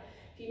side.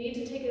 If you need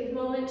to take a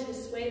moment to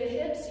sway the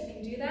hips, you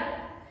can do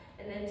that.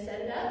 And then set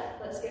it up.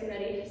 Let's get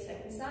ready.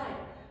 Second side.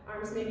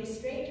 Arms may be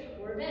straight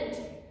or bent.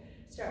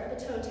 Start with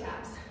the toe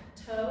taps.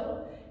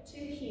 Toe to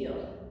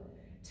heel.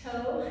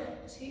 Toe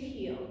to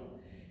heel.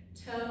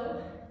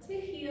 Toe to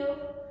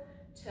heel.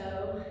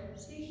 Toe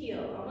to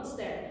heel. Almost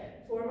there.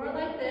 4 more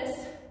like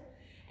this.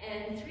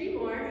 And 3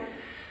 more.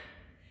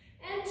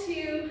 And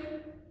 2.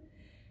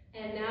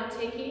 And now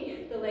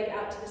taking the leg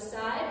out to the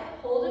side.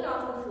 Hold it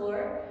off the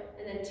floor.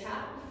 And then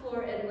tap the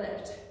floor and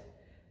lift.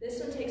 This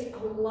one takes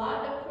a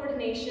lot of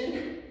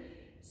coordination.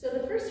 So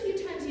the first few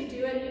times you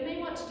do it, you may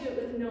want to do it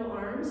with no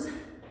arms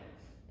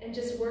and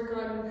just work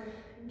on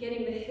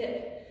getting the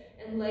hip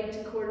and leg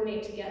to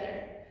coordinate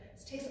together.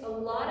 This takes a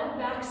lot of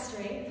back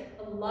strength,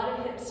 a lot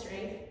of hip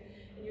strength,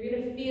 and you're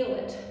going to feel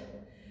it.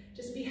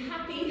 Just be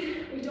happy.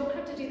 We don't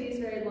have to do these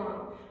very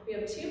long. We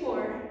have 2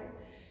 more,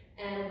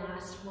 and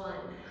last one.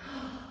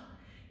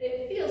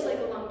 It feels like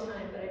a long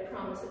time, but I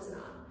promise it's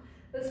not.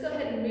 Let's go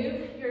ahead and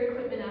move your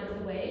equipment out of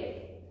the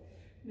way.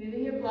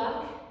 Moving your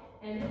block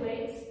and your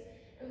weights.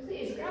 And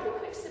please grab a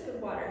quick sip of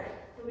water.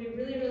 It'll be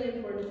really, really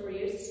important for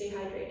you to stay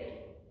hydrated.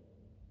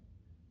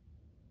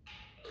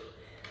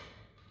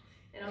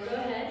 And I'll go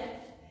ahead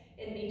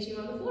and meet you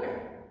on the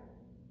floor.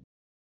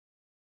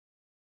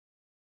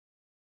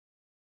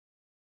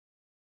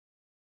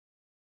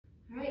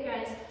 All right,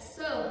 guys,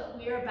 so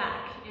we are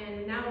back,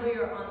 and now we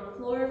are on the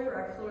floor for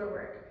our floor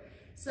work.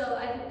 So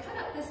I've cut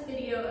up this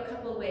video a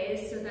couple of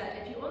ways so that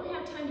if you only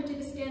have time to do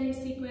the standing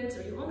sequence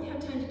or you only have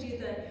time to do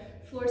the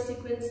floor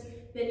sequence,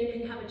 then you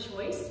can have a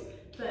choice.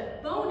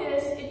 But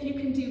bonus if you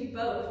can do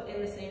both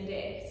in the same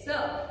day. So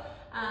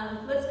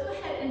let's go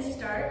ahead and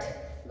start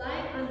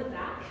lying on the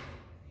back.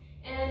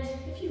 And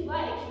if you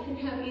like, you can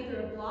have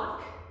either a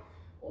block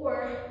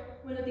or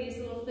one of these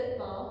little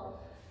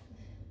football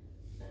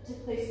to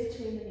place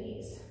between the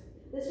knees.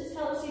 This just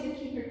helps you to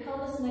keep your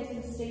pelvis nice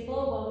and stable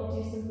while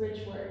we do some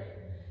bridge work.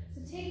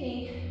 So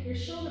taking your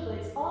shoulder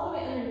blades all the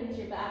way underneath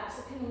your back,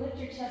 so kind of lift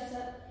your chest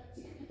up,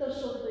 so you can put those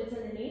shoulder blades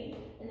underneath,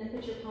 and then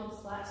put your palms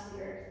flat to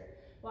the earth.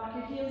 Walk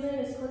your heels in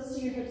as close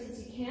to your hips as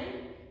you can,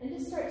 and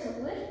just start to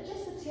lift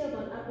just the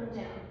tailbone up and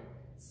down.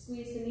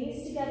 Squeeze the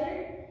knees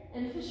together,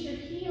 and push your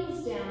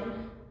heels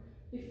down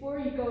before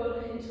you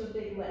go into a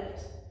big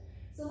lift.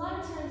 So a lot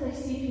of times I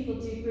see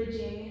people do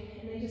bridging,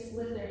 and they just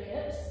lift their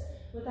hips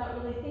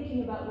without really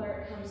thinking about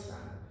where it comes from.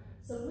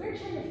 So we're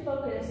trying to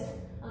focus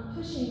on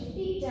pushing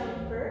feet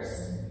down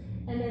first,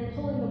 and then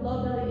pulling the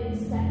low belly in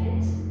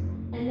second,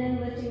 and then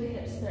lifting the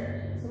hips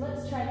third. So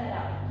let's try that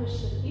out.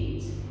 Push the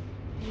feet,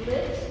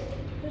 lift,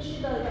 push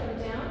your belly up and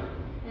down,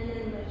 and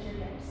then lift your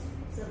hips.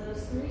 So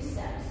those 3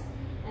 steps.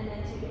 And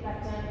then take it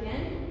back down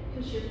again,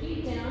 push your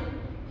feet down,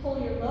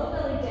 pull your low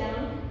belly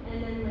down,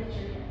 and then lift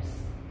your hips.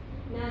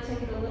 Now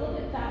take it a little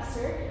bit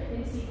faster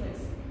in sequence.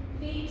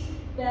 Feet,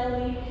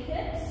 belly,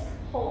 hips,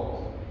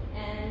 hold,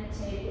 and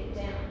take it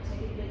down.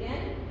 Take it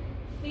again.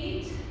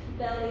 Feet,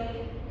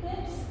 belly,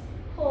 hips,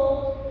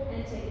 hold,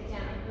 and take it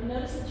down. You'll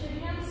notice that your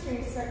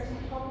hamstrings start to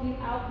help you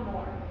out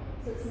more.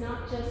 So it's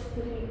not just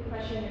putting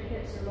pressure in your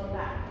hips or low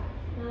back.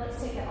 Now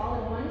let's take it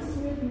all in one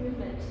smooth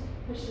movement.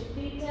 Push the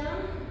feet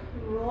down,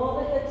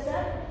 roll the hips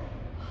up,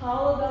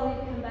 hollow belly,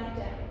 come back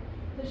down.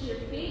 Push your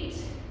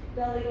feet,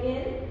 belly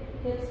in,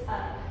 hips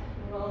up,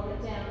 roll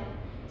it down.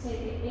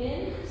 Take it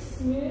in,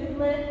 smooth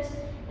lift,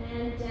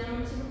 and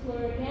down to the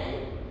floor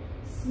again.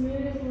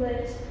 Smooth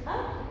lift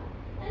up,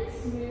 and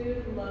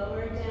smooth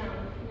lower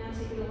down. Now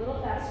take it a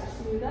little faster,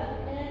 smooth up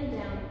and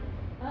down,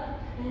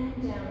 up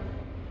and down.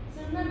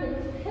 So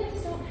remember, the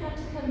hips don't have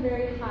to come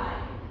very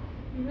high.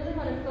 You really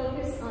want to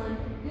focus on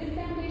good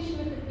foundation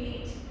with the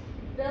feet,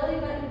 belly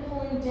button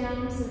pulling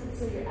down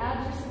so your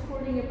abs are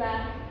supporting your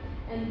back,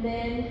 and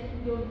then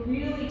you'll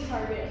really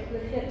target the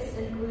hips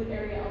and glute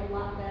area a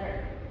lot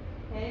better.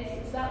 Okay,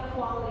 so it's about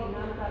quality,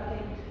 not about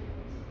getting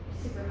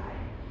super high.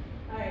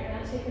 All right,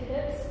 now take the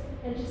hips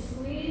and just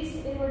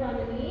squeeze inward on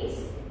the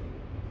knees.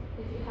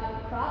 If you have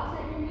a prop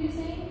that you're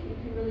using, you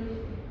can really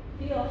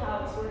feel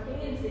how it's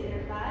working into the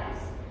inner thighs.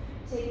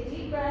 Take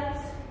deep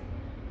breaths,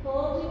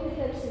 holding the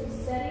hips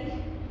in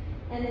steady,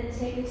 and then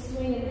take a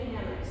swing in the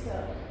hammock.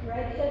 So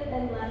right hip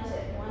and left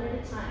hip, one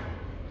at a time.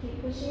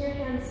 Keep pushing your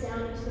hands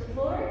down into the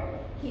floor.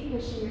 Keep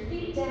pushing your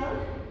feet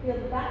down. Feel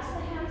the backs of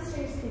the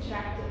hamstrings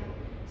contracting.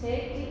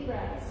 Take deep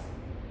breaths.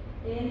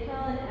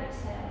 Inhale and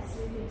exhale,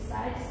 sweeping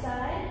side to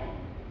side.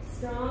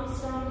 Strong,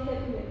 strong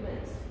hip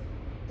movements.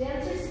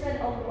 Dancers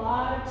spend a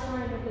lot of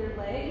time with their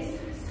legs,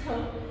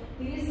 so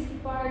these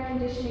barre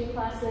conditioning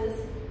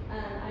classes,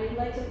 I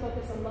like to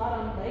focus a lot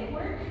on leg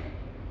work,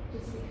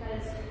 just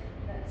because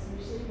that's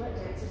usually what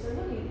dancers are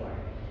looking for.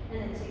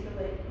 And then take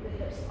the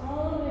hips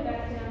all the way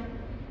back down,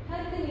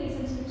 hug the knees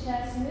into the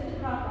chest, move the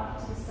prop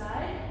off to the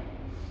side.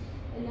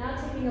 And now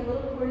taking a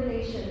little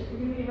coordination. We're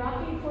going to be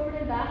rocking forward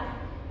and back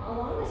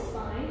along the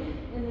spine,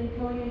 and then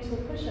going into a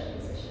push-up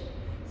position.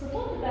 So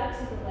hold the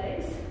backs of the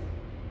legs.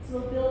 So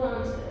we'll build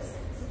onto this.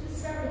 So just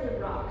start with a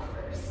rock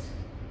first.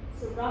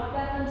 So rock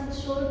back onto the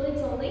shoulder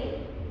blades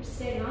only. You're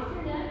staying off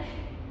your neck.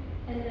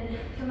 And then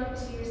come up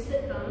to your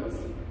sit bones.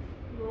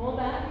 Roll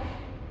back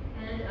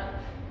and up.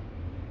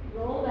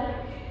 Roll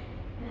back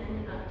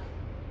and up.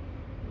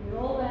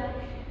 Roll back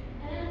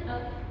and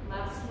up.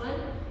 Last one.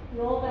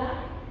 Roll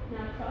back.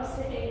 Now cross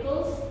the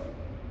ankles.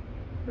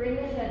 Bring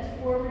the head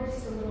forward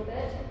just a little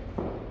bit.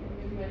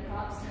 Move my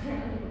props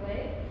around the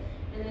way.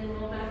 And then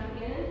roll back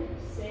again.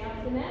 Stay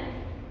off the neck.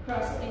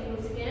 Cross the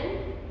ankles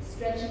again.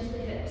 Stretch into the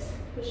hips.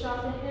 Push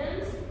off the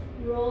hands.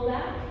 Roll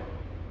back.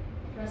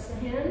 Press the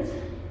hands.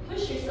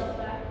 Push yourself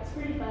back. It's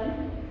pretty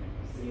fun.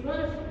 So you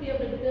want to be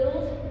able to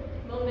build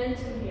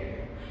momentum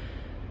here.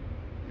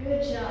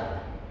 Good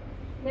job.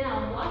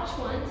 Now watch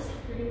once.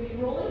 You're going to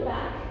be rolling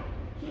back.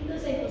 Keep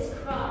those ankles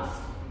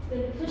crossed.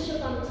 Then push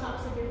up on the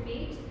tops of your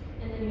feet.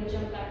 And then you'll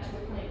jump back to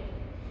the plank.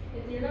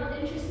 If you're not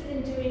interested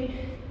in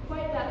doing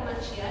quite that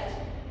much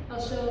yet,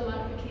 I'll show a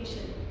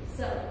modification.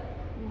 So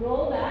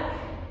roll back,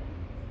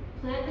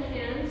 plant the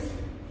hands,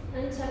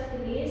 untuck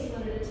the knees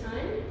one at a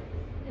time,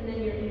 and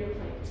then you're in your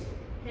plank too.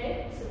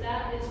 Okay, so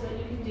that is what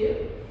you can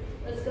do.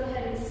 Let's go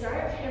ahead and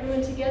start.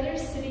 Everyone together,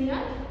 sitting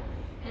up,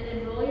 and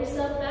then roll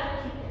yourself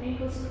back, keep the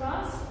ankles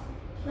crossed,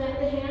 plant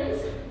the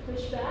hands,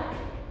 push back,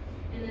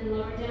 and then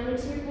lower down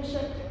into your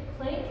push-up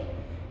plank,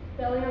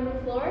 belly on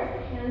the floor,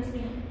 hands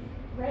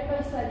right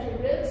beside your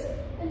ribs,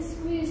 and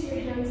squeeze your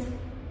hands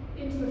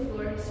into the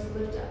floor as you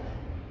lift up.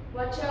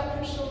 Watch out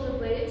for shoulder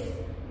blades.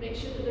 Make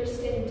sure that they're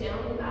staying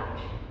down the back.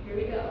 Here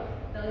we go.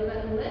 Belly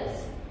button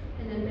lifts,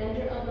 and then bend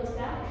your elbows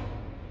back,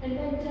 and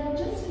bend down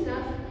just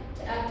enough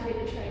to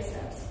activate the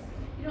triceps.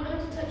 You don't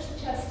have to touch the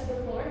chest to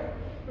the floor.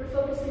 We're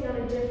focusing on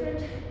a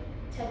different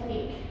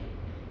technique.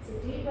 So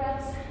deep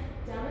breaths,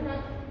 down and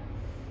up.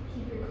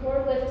 Keep your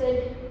core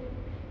lifted.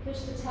 Push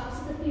the tops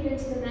of the feet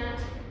into the mat.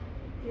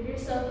 Give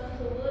yourself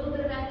a little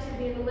bit of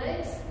activity in the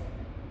legs.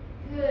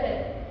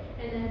 Good.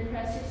 And then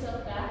press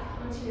yourself back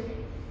onto your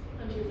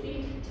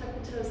feet.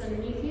 Tuck the toes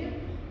underneath you.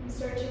 And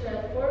start to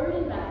rev forward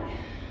and back.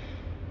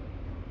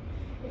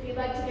 If you'd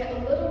like to get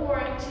a little more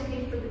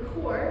activity for the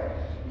core,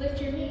 lift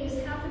your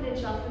knees half an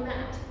inch off the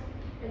mat.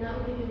 And that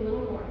will give you a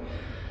little more.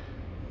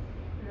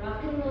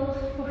 Rock and roll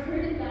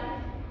forward and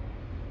back.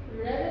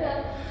 Rev it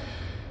up.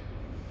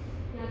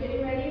 Now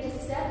getting ready to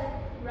step.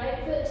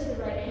 Right foot to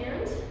the right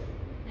hand,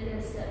 and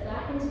then step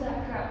back into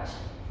that crouch.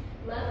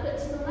 Left foot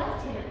to the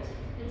left hand,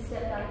 and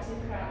step back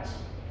to crouch.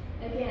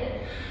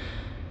 Again,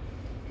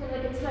 it's kind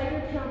of like a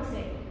tiger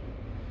pouncing.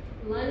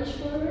 Lunge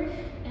forward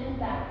and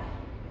back.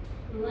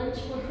 Lunge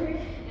forward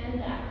and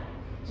back.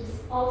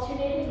 Just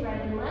alternating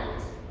right and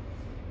left.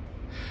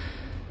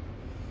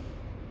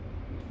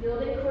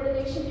 Building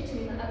coordination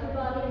between the upper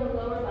body and the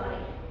lower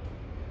body.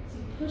 So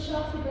you push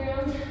off the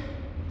ground.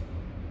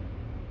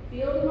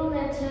 Feel the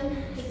momentum.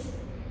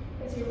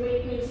 As your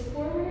weight moves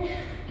forward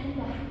and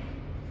back.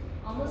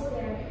 Almost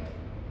there.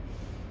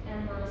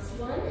 And last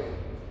one.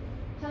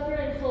 Hover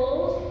and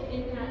hold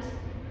in that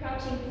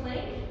crouching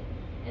plank.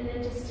 And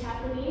then just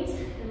tap the knees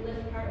and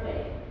lift part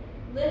way.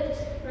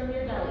 Lift from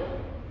your belly.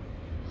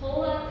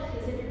 Pull up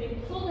as if you're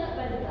being pulled up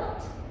by the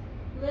belt.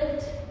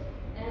 Lift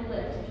and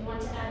lift. If you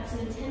want to add some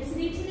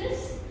intensity to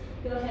this,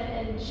 go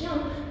ahead and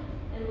jump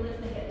and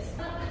lift the hips.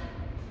 Up,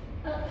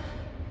 up,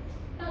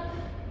 up,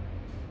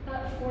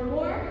 up. 4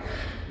 more.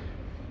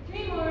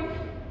 3 more,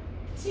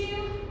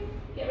 2,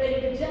 get ready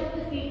to jump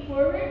the feet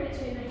forward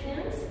between the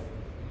hands,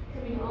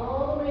 coming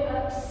all the way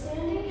up to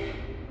standing,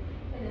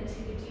 and then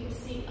take a deep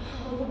seat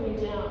all the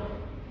way down.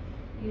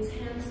 Use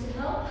hands to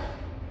help.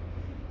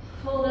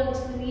 Hold on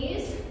to the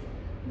knees,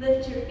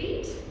 lift your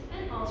feet,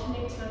 and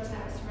alternate toe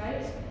taps,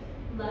 right,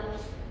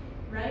 left,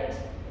 right,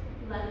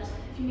 left.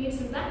 If you need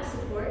some back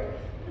support,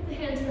 put the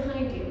hands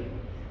behind you.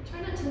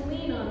 Try not to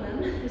lean on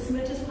them as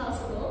much as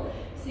possible,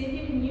 See if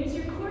you can use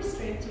your core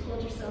strength to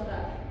hold yourself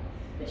up.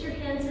 But your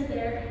hands are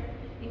there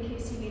in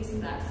case you need some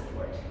back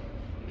support.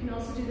 You can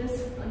also do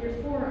this on your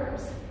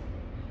forearms.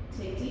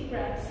 Take deep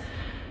breaths.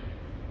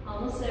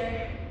 Almost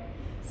there.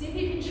 See if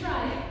you can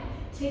try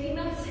taking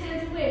those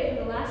hands away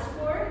for the last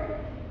 4,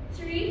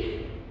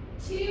 3,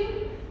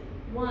 2,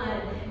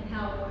 1.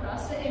 Now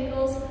across the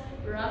ankles,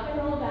 rock and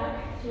roll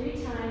back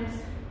 3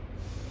 times.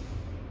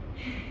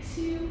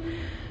 2.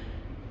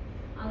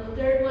 On the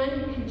third one,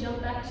 you can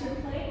jump back to your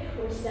plank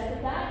or step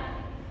it back,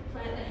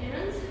 plant the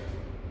hands,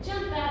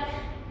 jump back,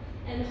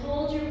 and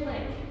hold your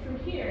plank. From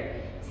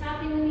here,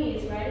 tapping the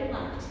knees right and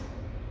left.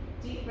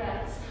 Deep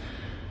breaths.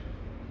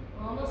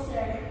 Almost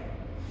there.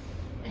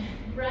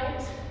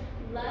 Right,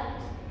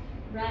 left,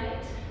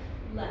 right,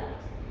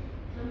 left.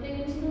 Pumping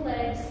into the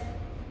legs,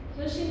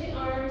 pushing the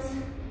arms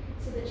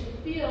so that you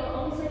feel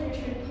almost like you're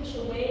trying to push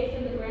away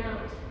from the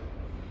ground.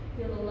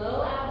 Feel the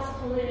low abs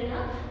pulling it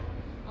up.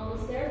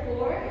 Almost there.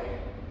 4,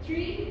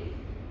 3,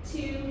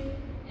 2,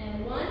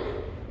 and 1.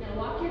 Now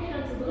walk your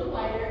hands a little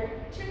wider,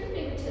 turn the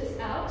fingertips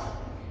out,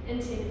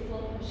 and take a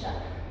full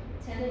push-up.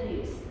 10 of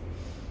these.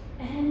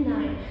 And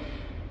 9.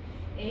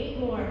 8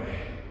 more.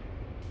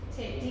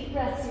 Take deep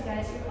breaths, you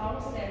guys. You're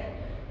almost there.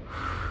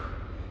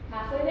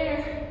 Halfway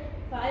there.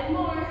 5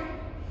 more.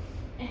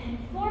 And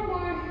 4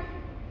 more.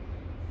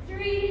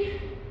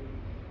 3,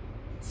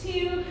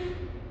 2,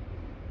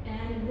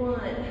 and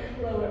 1.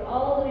 Lower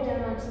all the way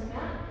down onto the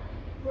mat.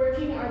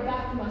 Working our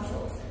back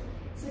muscles.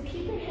 So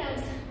keep your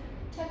hands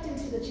tucked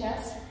into the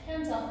chest,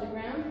 hands off the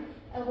ground,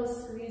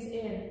 elbows squeeze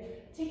in.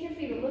 Take your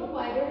feet a little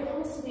wider,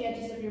 almost to the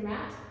edges of your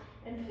mat,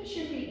 and push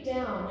your feet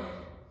down.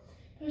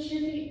 Push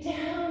your feet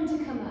down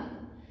to come up.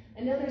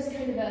 I know there's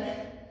kind of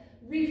a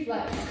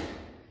reflex,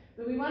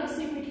 but we want to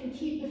see if we can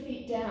keep the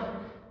feet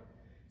down.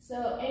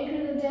 So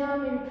anchor them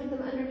down, maybe put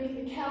them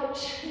underneath the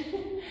couch.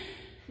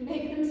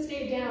 Make them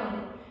stay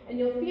down, and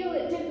you'll feel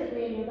it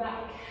differently in your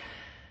back.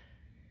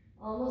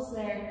 Almost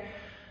there.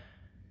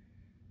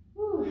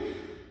 Whew.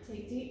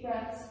 Take deep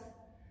breaths.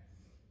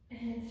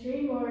 And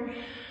 3 more.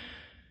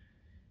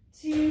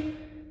 2,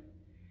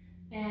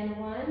 and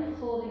 1.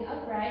 Holding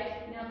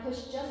upright. Now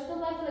push just the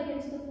left leg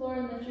into the floor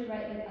and lift your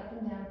right leg up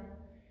and down.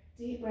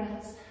 Deep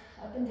breaths.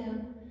 Up and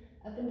down,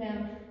 up and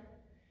down.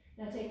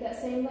 Now take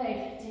that same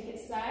leg. Take it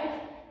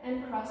side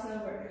and cross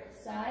over.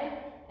 Side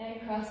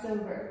and cross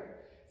over.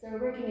 So we're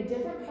working a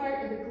different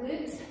part of the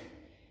glutes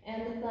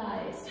and the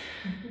thighs.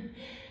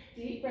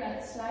 Deep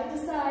breaths, side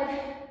to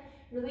side.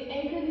 Really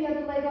anchor the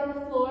other leg on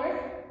the floor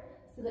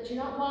so that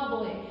you're not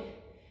wobbling.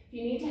 If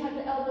you need to have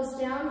the elbows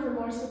down for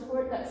more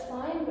support, that's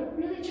fine, but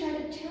really try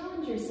to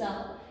challenge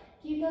yourself.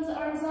 Keep those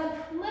arms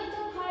up, lift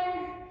up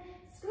higher,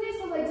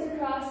 squeeze the legs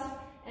across,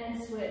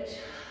 and switch.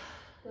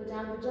 Go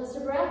down for just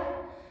a breath,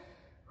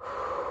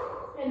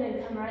 and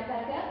then come right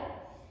back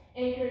up,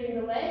 anchoring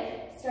the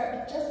leg. Start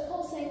with just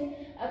pulsing,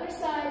 other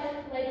side,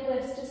 leg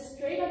lifts, just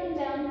straight up and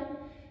down.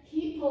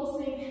 Keep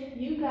pulsing,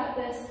 you got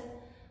this,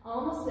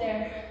 almost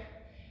there.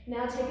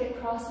 Now take it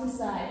cross and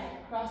side,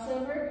 cross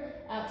over,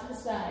 out to the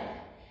side.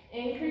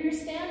 Anchor your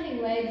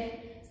standing leg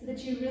so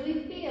that you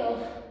really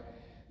feel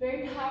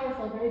very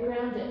powerful, very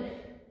grounded.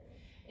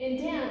 In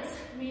dance,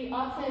 we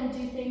often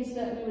do things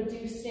that we would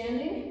do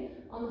standing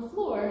on the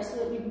floor so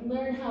that we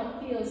learn how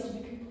it feels to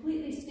be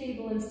completely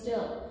stable and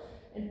still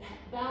and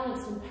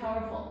balanced and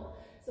powerful.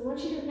 So I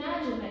want you to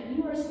imagine that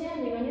you are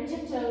standing on your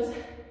tiptoes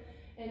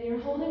and you're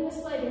holding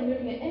this leg and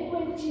moving it any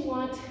way that you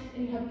want,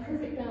 and you have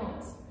perfect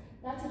balance.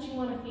 That's what you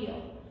want to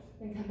feel.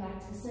 Then come back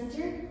to the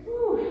center.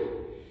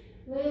 Woo.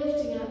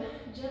 Lifting up,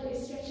 gently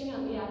stretching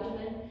out the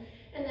abdomen,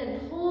 and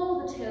then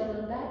pull the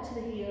tailbone back to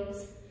the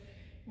heels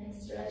and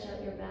stretch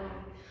out your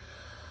back.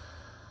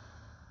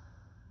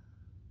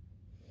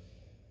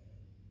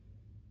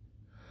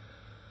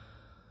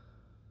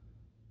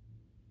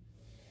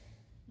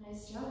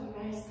 Nice job,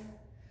 you guys.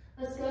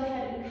 Let's go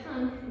ahead and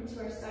come into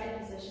our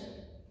side position.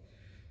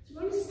 So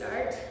we're going to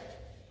start.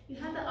 You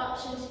have the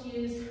option to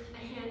use a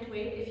hand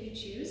weight if you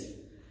choose.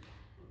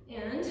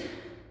 And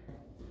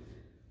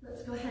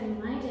let's go ahead and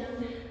lie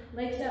down,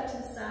 legs out to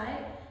the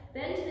side,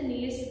 bend the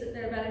knees so that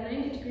they're about a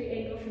 90-degree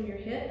angle from your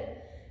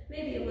hip,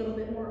 maybe a little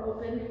bit more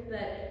open,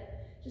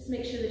 but just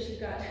make sure that you've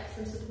got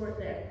some support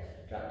there.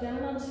 Drop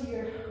down onto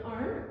your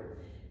arm,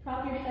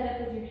 prop your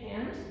head up with your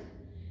hand,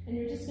 and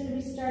you're just going to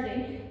be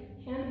starting.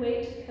 Hand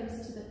weight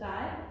comes to the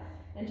thigh,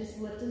 and just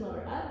lift and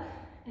lower, up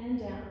and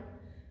down,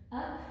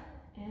 up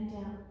and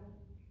down,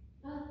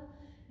 up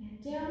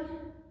and down.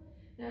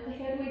 Now if the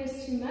hand weight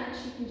is too much,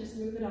 you can just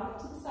move it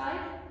off to the side.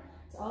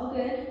 It's all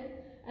good.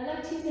 I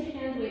like to use a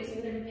hand weight so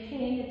that I'm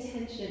paying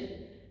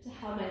attention to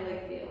how my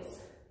leg feels.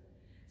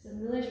 So I'm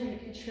really trying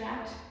to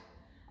contract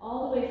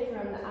all the way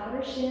from the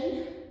outer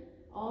shin,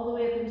 all the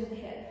way up into the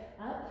hip.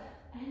 Up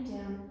and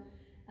down,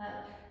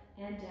 up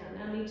and down.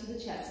 Now knee to the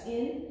chest,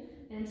 in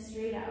and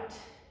straight out,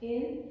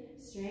 in,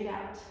 straight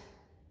out,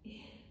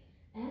 in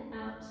and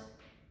out,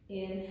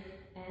 in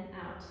and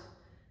out.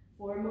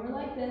 4 more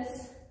like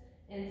this,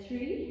 and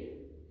 3.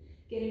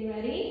 Getting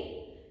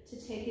ready to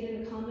take it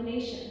in a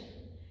combination.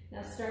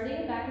 Now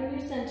starting back in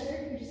your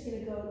center, you're just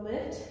gonna go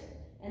lift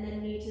and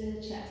then knee to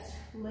the chest.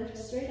 Lift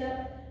straight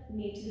up,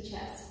 knee to the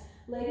chest.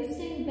 Leg is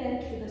staying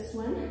bent for this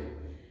one.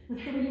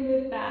 Whenever you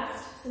move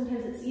fast,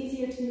 sometimes it's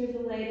easier to move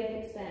the leg if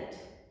it's bent.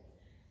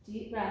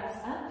 Deep breaths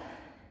up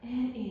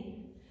and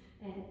in,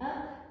 and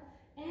up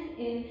and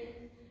in,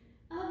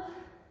 up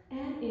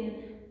and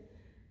in,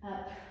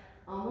 up.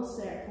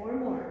 Almost there. 4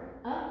 more.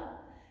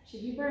 Up.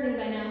 Should be burning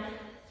by now.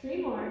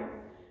 3 more.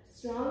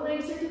 Strong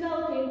legs are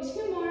developing.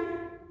 2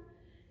 more.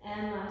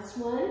 And last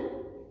one.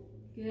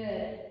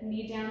 Good.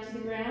 Knee down to the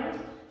ground.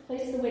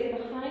 Place the weight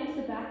behind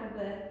the back of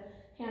the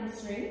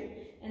hamstring.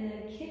 And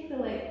then kick the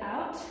leg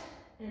out.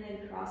 And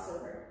then cross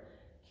over.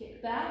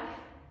 Kick back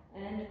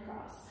and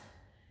cross.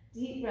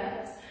 Deep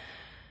breaths.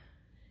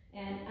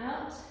 And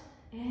out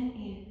and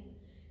in.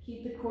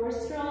 Keep the core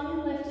strong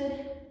and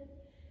lifted.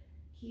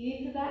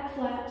 Keep the back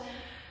flat.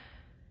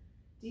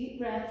 Deep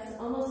breaths,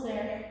 almost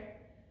there.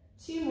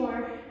 2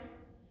 more.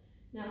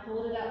 Now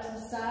hold it out to the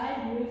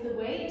side, move the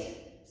weight,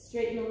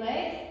 straighten the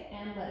leg,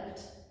 and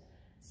lift.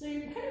 So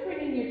you're kind of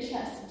bringing your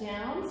chest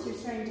down, so you're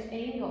starting to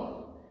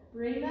angle.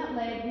 Bring that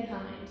leg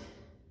behind.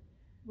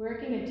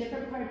 Working a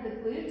different part of the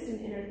glutes and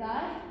inner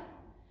thigh.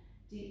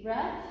 Deep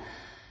breath.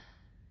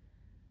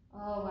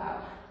 Oh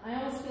wow, I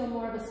almost feel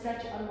more of a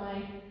stretch on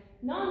my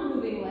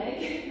non-moving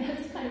leg.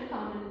 That's kind of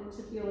common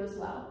to feel as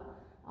well.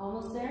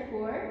 Almost there.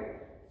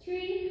 4,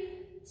 3,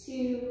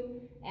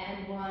 2,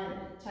 and 1.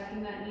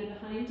 Tucking that knee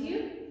behind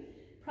you.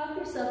 Prop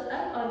yourself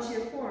up onto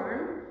your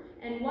forearm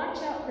and watch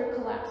out for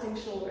collapsing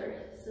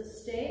shoulder. So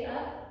stay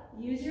up,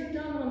 use your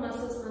abdominal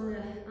muscles on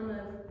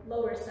the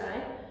lower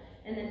side,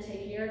 and then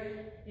take your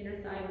inner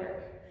thigh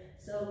work.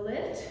 So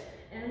lift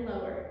and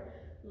lower,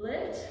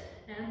 lift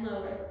and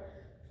lower.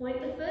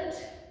 Point the foot.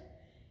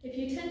 If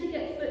you tend to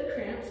get foot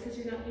cramps because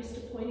you're not used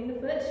to pointing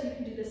the foot, you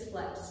can do this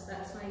flex.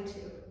 That's fine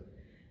too.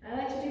 I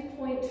like to do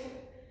point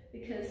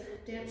because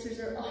dancers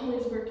are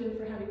always working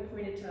for having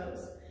pointed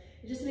toes.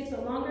 It just makes a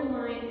longer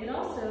line. It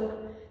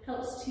also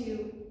helps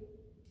to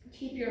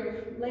keep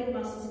your leg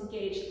muscles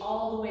engaged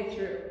all the way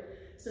through.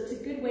 So it's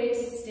a good way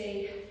to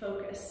stay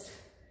focused.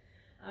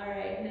 All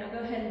right, now go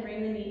ahead and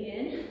bring the knee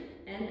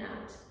in and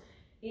out.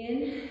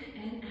 In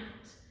and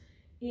out.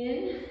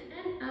 In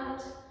and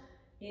out.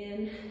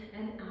 In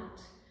and out.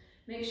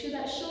 Make sure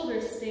that shoulder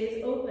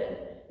stays open.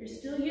 You're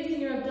still using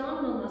your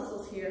abdominal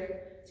muscles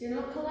here, so you're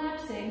not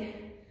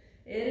collapsing.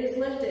 It is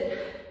lifted.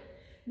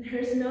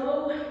 There's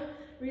no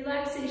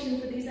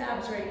relaxation for these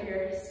abs right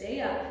here.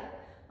 Stay up.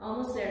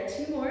 Almost there.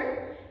 2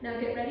 more. Now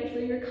get ready for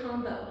your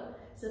combo.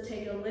 So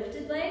take a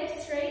lifted leg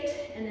straight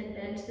and then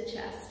bend to the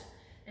chest.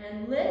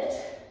 And lift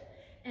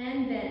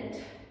and bend.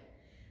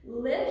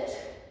 Lift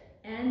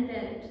and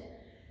bend.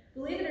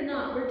 Believe it or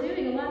not, we're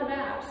doing a lot of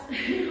abs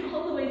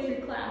all the way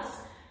through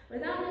class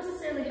without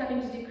necessarily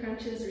having to do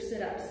crunches or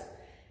sit-ups.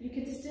 You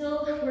can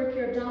still work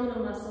your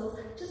abdominal muscles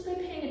just by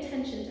paying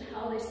attention to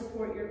how they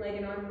support your leg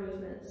and arm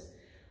movements.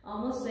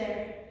 Almost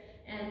there.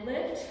 And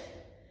lift.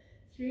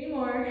 3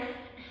 more.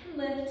 And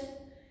lift.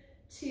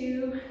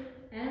 2.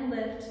 And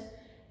lift.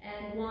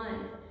 And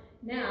 1.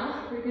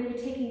 Now, we're going to be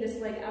taking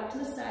this leg out to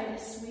the side,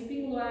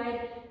 sweeping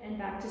wide and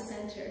back to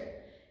center.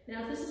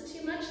 Now, if this is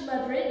too much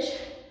leverage,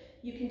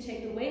 you can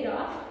take the weight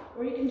off,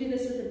 or you can do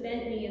this with a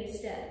bent knee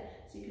instead.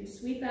 So you can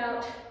sweep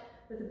out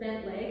with a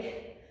bent leg.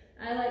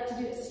 I like to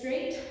do it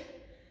straight,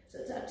 so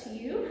it's up to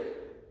you.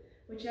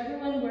 Whichever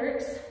one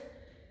works.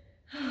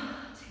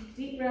 Take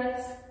deep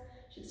breaths.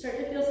 Should start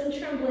to feel some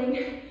trembling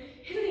in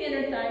the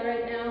inner thigh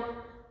right now.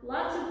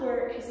 Lots of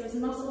work as those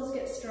muscles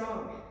get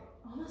strong.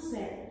 Almost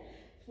there.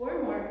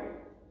 4 more.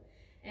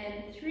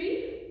 And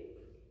 3,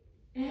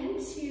 and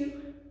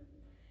 2,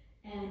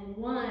 and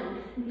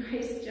 1.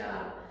 Nice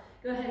job.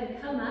 Go ahead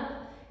and come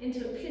up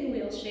into a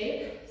pinwheel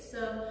shape.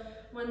 So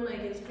one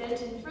leg is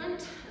bent in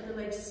front, other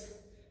leg's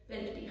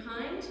bent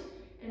behind,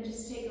 and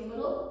just take a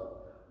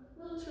little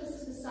twist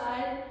to the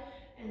side,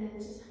 and then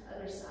to the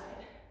other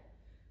side.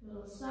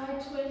 Little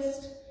side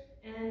twist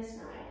and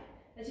side.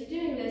 As you're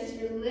doing this,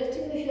 you're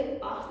lifting the hip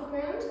off the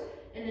ground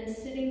and then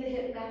sitting the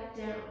hip back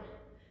down.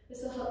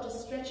 This will help to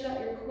stretch out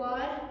your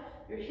quad,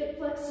 your hip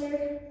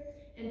flexor,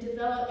 and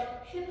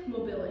develop hip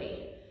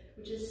mobility,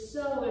 which is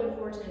so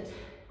important.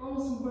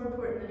 Almost more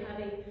important than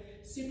having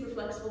super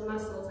flexible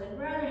muscles. I'd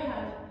rather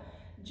have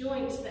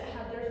joints that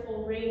have their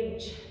full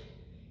range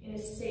in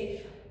a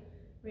safe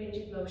range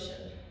of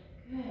motion.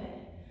 Good.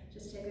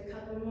 Just take a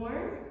couple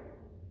more.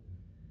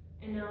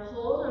 And now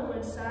hold on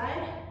one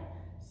side,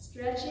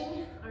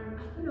 stretching, arm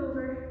up and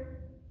over.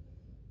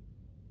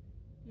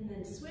 And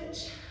then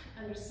switch,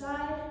 other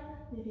side.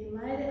 Maybe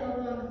lie the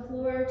elbow on the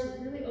floor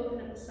to really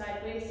open up the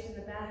side waist in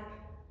the back.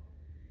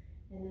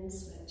 And then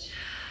switch.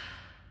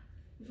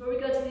 Before we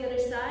go to the other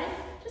side,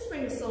 just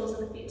bring the soles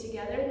of the feet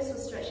together. This will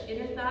stretch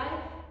inner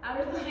thigh,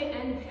 outer thigh,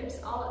 and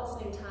hips all at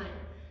the same time.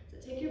 So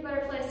take your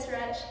butterfly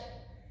stretch.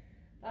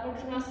 Baddha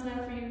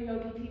Konasana for you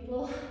yogi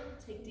people.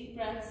 Take deep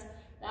breaths,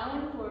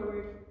 bowing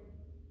forward.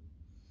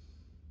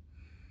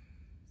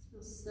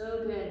 This feels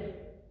so good.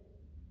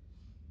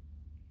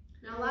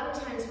 Now, a lot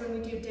of times when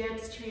we do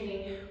dance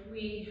training,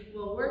 we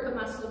will work a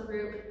muscle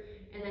group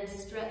and then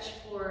stretch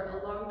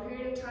for a long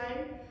period of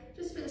time.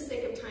 Just for the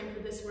sake of time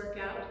for this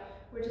workout,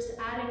 we're just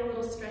adding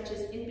little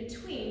stretches in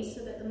between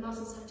so that the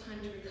muscles have time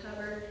to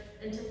recover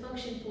and to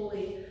function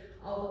fully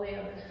all the way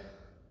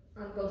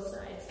on both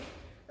sides.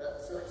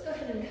 So let's go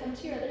ahead and come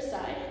to your other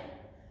side.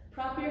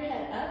 Prop your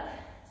head up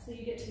so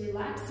you get to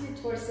relax your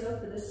torso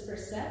for this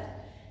first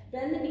set.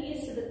 Bend the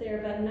knees so that they're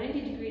about a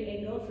 90-degree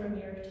angle from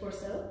your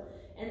torso.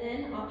 And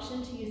then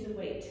option to use a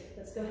weight.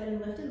 Let's go ahead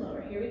and lift and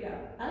lower. Here we go.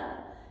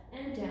 Up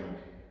and down,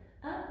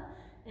 up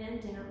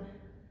and down,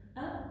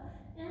 up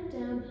and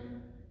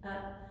down,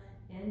 up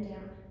and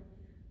down.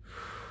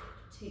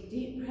 Take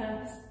deep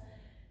breaths.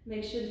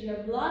 Make sure that you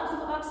have lots of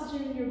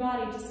oxygen in your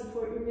body to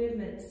support your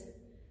movements.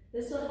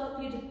 This will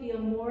help you to feel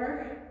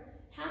more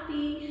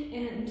happy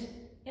and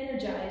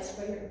energized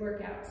by your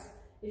workouts.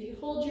 If you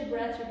hold your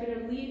breath, you're going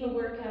to leave a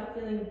workout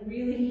feeling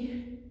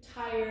really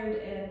tired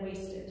and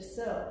wasted.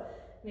 So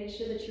make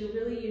sure that you're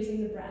really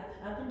using the breath.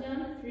 Up and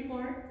down, 3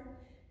 more,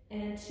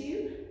 and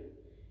 2,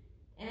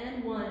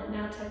 and 1.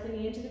 Now tuck the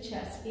knee into the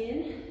chest,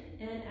 in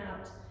and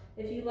out.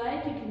 If you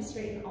like, you can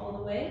straighten all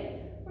the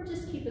way, or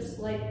just keep a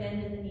slight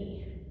bend in the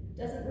knee.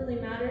 Doesn't really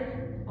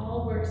matter,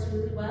 all works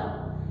really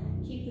well.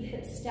 Keep the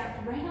hips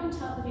stacked right on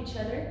top of each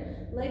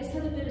other. Legs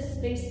have a bit of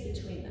space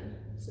between them,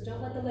 so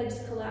don't let the legs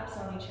collapse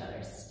on each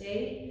other.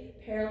 Stay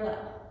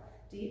parallel.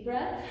 Deep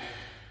breath,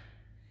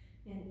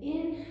 and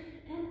in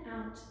and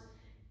out.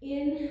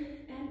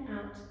 In and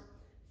out.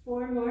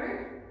 4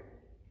 more,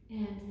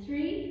 and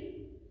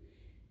 3,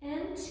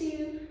 and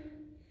 2.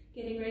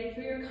 Getting ready for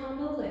your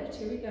combo lift.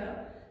 Here we go.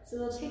 So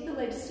we'll take the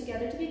legs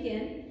together to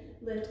begin.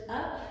 Lift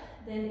up,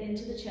 then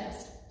into the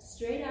chest.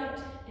 Straight out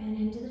and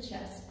into the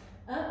chest.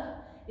 Up.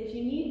 If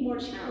you need more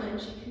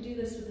challenge, you can do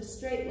this with a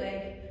straight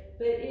leg,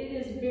 but it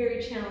is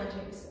very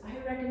challenging. So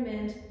I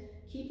recommend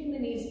keeping the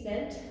knees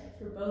bent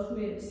for both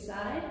moves.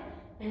 Side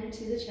and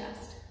to the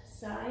chest.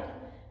 Side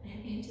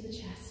and into the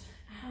chest.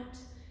 Out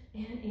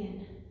and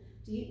in.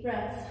 Deep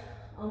breaths,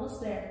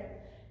 almost there.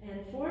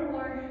 And 4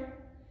 more,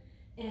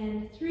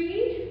 and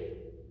 3,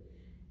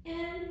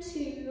 and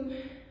 2,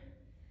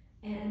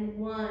 and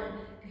 1.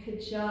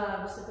 Good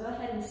job. So go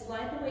ahead and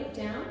slide the weight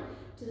down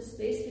to the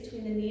space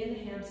between the knee and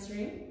the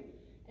hamstring,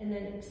 and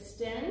then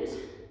extend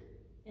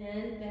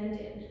and bend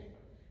in.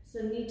 So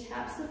knee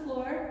taps the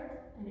floor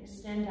and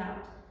extend out.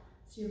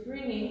 So you're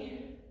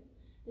bringing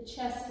the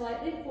chest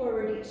slightly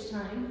forward each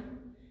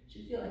time.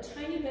 Should feel a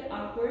tiny bit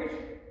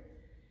awkward.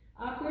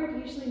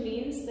 Awkward usually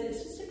means that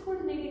it's just a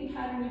coordinating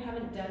pattern you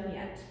haven't done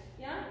yet,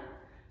 yeah?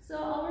 So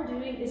all we're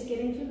doing is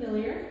getting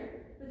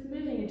familiar with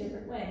moving a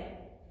different way.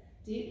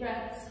 Deep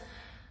breaths.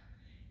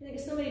 I think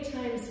so many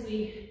times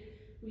we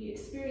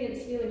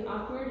experience feeling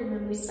awkward and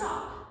then we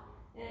stop.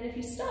 And if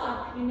you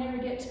stop, you never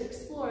get to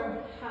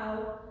explore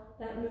how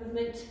that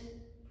movement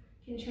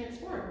can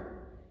transform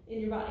in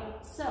your body.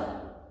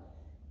 So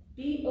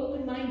be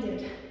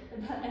open-minded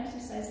about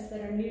exercises that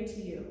are new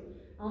to you.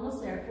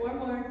 Almost there. 4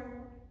 more,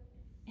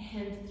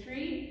 and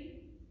 3,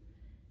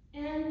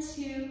 and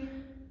 2.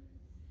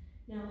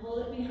 Now hold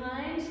it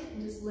behind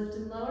and just lift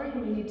and lower.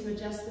 You may need to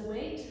adjust the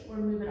weight or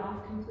move it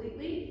off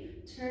completely.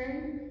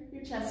 Turn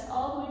your chest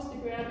all the way to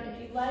the ground.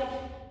 If you like,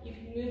 you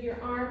can move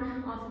your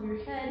arm off of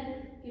your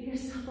head. Give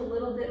yourself a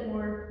little bit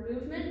more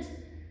movement.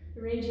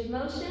 Range of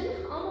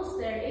motion, almost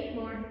there. 8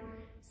 more.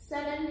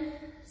 7,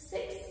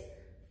 6,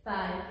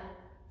 5,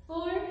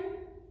 4,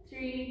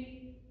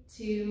 3,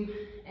 2,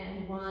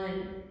 and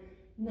 1.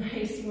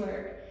 Nice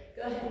work.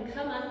 Go ahead and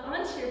come up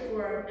onto your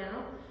forearm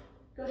now.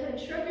 Go ahead and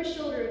shrug your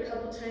shoulder a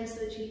couple times so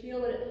that you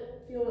feel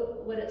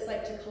what it's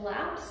like to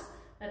collapse.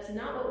 That's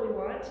not what we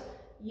want.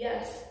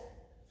 Yes,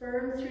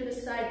 firm through the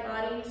side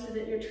body so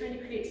that you're trying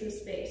to create some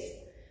space.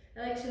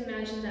 I like to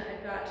imagine that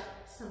I've got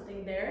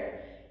something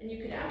there, and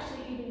you could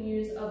actually even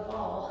use a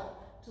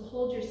ball to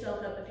hold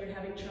yourself up if you're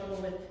having trouble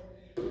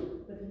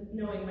with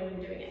knowing when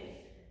you're doing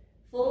it.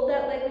 Fold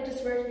that leg we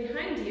just worked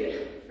behind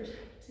you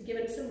to give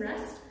it some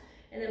rest,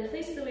 and then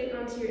place the weight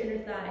onto your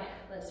inner thigh.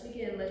 Let's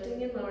begin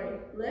lifting and lowering.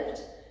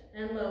 Lift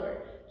and lower.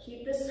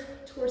 Keep this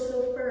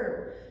torso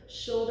firm.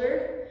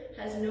 Shoulder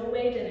has no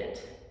weight in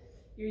it.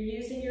 You're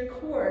using your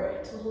core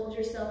to hold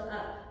yourself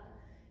up.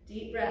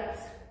 Deep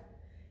breaths.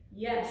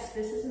 Yes,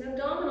 this is an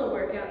abdominal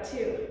workout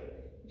too.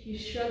 If you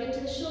shrug into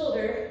the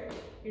shoulder,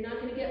 you're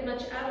not going to get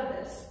much out of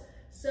this.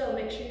 So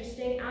make sure you're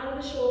staying out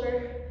of the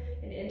shoulder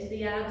and into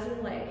the abs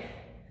and leg.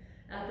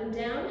 Up and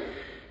down.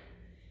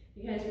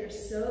 You guys are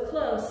so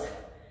close.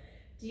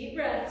 Deep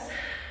breaths.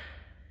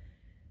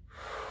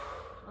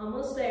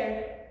 Almost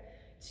there.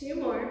 2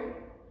 more.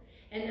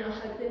 And now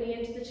hug the knee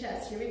into the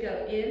chest. Here we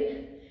go.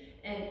 In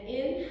and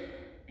in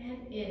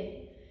and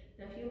in.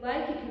 Now if you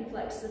like, you can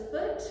flex the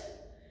foot,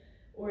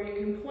 or you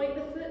can point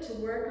the foot to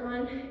work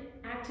on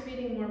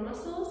activating more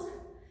muscles.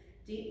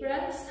 Deep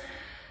breaths.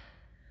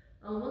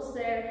 Almost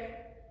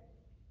there.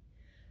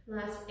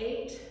 Last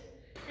 8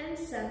 and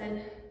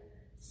 7,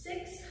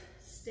 6.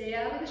 Stay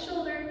out of the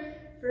shoulder.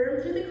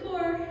 Firm through the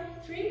core.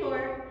 3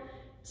 more.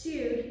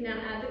 2. Now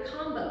add the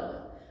combo.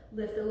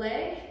 Lift the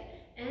leg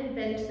and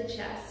bend to the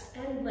chest,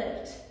 and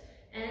lift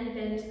and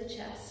bend to the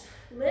chest.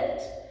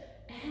 Lift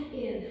and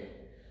in,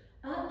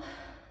 up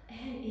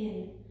and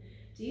in.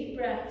 Deep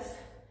breaths.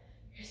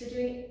 You guys are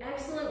doing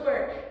excellent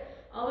work.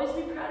 Always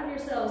be proud of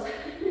yourselves.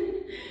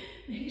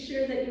 Make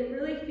sure that you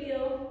really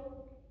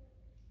feel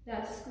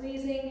that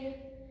squeezing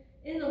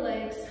in the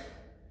legs.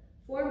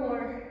 4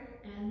 more,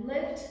 and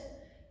lift.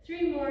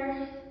 3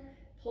 more.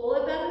 Pull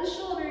up out of the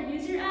shoulder,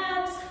 use your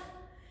abs.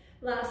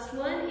 Last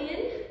one,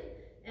 in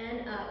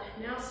and up.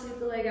 Now sweep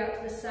the leg out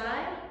to the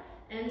side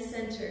and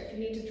center. If you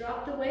need to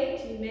drop the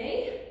weight, you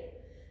may.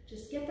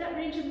 Just get that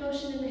range of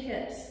motion in the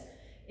hips.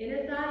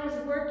 Inner thigh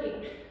is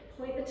working.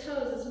 Point the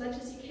toes as much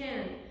as you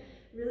can.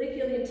 Really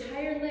feel the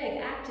entire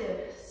leg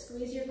active.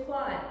 Squeeze your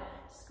quad,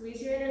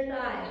 squeeze your inner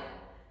thigh,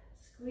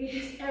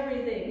 squeeze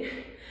everything.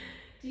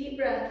 Deep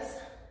breaths.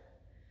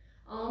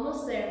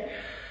 Almost there.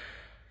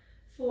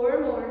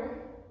 4 more.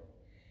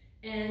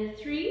 And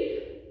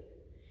 3,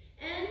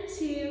 and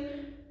 2,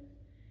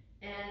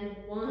 and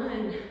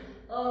 1.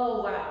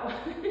 Oh, wow.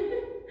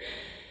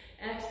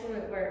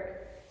 Excellent work.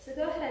 So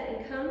go ahead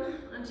and come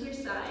onto your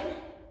side,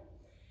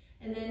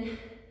 and then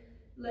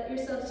let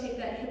yourself take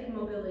that hip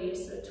mobility.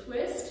 So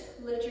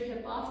twist, lift your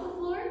hip off the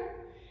floor,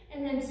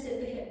 and then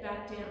sit the hip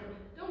back down.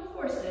 Don't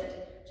force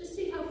it, just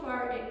see how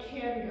far it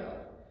can go.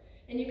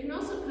 And you can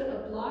also put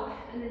a block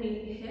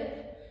underneath the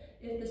hip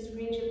if this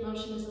range of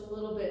motion is a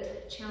little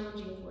bit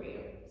challenging for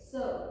you.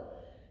 So,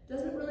 it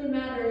doesn't really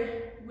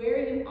matter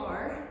where you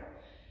are,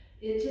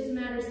 it just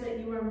matters that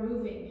you are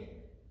moving.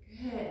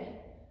 Good.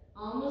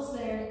 Almost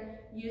there.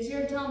 Use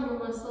your abdominal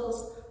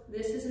muscles.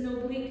 This is an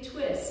oblique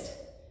twist.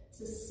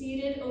 It's a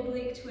seated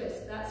oblique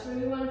twist. That's where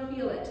we want to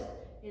feel it,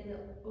 in the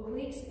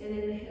obliques and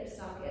in the hip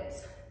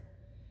sockets.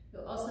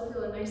 You'll also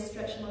feel a nice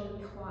stretch along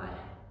the quad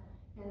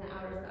and the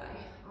outer thigh.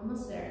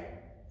 Almost there.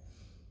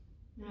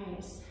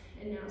 Nice.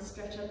 And now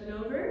stretch up and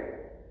over.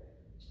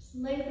 Just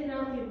lengthen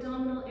out the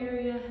abdominal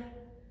area,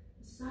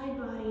 the side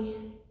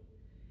body,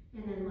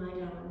 and then lie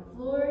down on the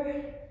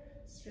floor.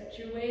 Stretch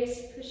your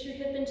waist, push your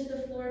hip into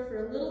the floor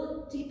for a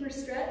little deeper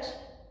stretch.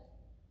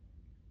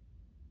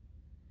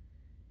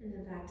 And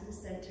then back to the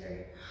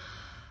center.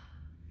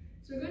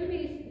 So we're going to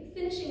be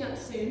finishing up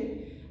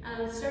soon,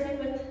 starting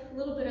with a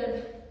little bit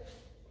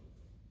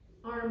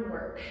of arm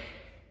work.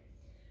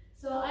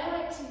 So I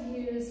like to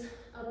use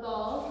a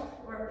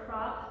ball or a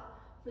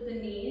prop for the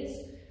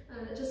knees.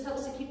 It just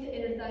helps to keep the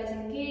inner thighs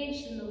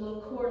engaged and the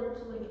low core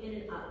pulling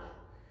in and up.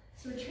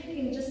 So we're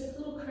taking just a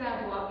little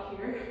crab walk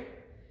here.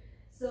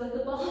 So with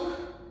the ball,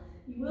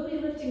 you will be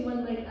lifting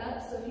one leg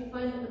up, so if you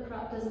find that the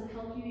prop doesn't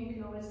help you, you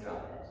can always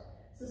drop it.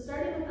 So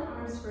starting with the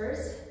arms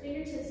first,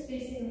 fingertips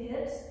facing the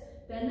hips,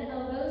 bend the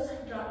elbows,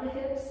 drop the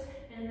hips,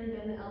 and then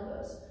bend the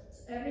elbows.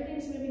 So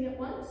everything's moving at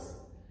once.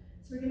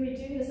 So we're going to be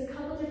doing this a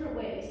couple different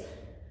ways.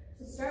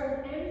 So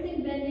start with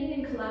everything bending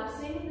and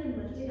collapsing, and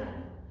then lifting up.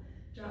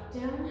 Drop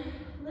down,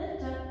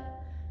 lift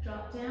up,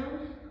 drop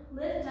down,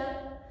 lift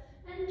up,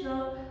 and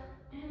drop,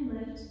 and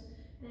lift,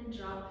 and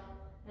drop,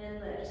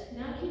 and lift.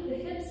 Now keep the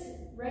hips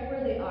right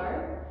where they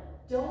are.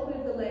 Don't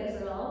move the legs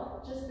at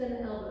all, just bend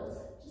the elbows,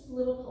 just a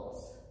little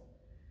pulse.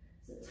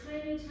 So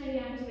tiny, tiny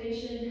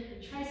activation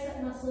of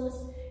tricep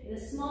muscles in a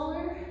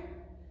smaller,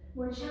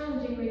 more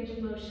challenging range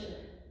of motion.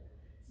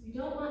 So you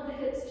don't want the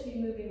hips to be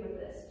moving with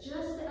this.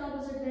 Just the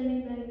elbows are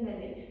bending, bending,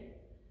 bending.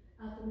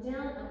 Up and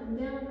down, up and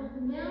down, up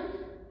and down.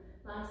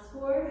 Last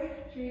 4,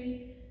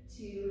 3,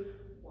 2,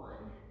 1.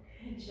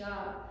 Good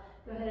job.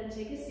 Go ahead and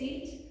take a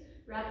seat.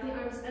 Wrap the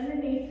arms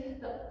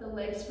underneath the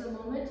legs for a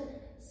moment.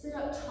 Sit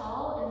up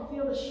tall and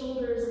feel the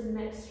shoulders and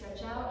neck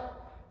stretch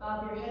out.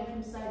 Bob your head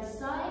from side to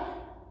side.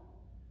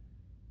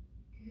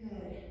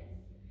 Good.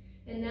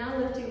 And now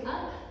lifting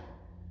up,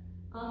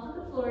 off of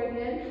the floor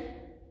again.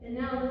 And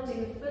now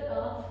lifting the foot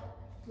off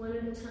one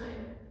at a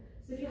time.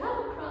 So if you have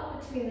a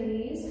prop between the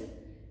knees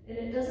and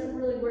it doesn't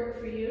really work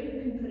for you,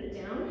 you can put it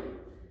down.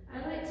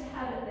 I like to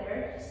have it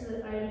there so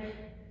that I'm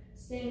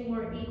staying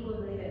more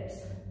equal in the hips.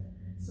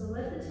 So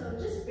lift the toe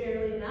just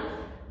barely enough.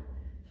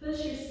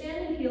 Push your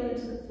standing heel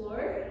into the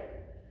floor.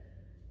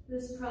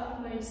 This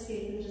prop might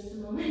escape in just a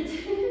moment.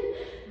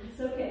 That's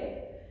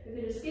okay. If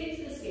it escapes,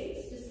 it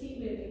escapes. Just keep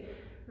moving.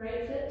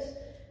 Right foot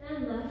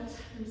and left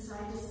from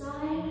side to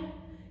side.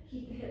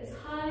 Keep the hips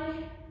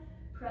high.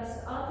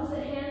 Press the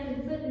opposite hand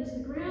and foot into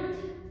the ground.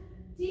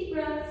 Deep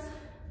breaths.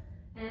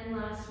 And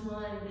last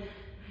one.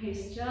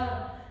 Nice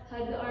job.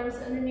 Hug the arms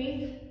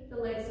underneath the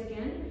legs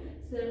again.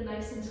 Sit up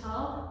nice and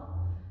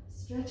tall.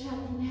 Stretch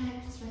out the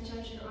neck, stretch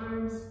out your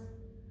arms.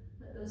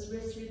 Let those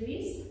wrists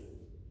release.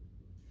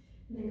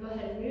 And then go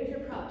ahead and move your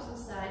prop to the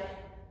side.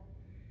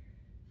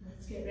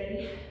 Let's get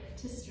ready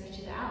to stretch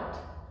it out.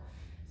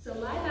 So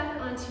lie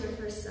back onto your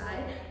first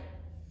side.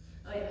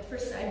 Oh yeah,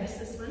 first side, missed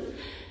this one.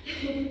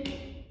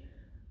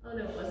 Oh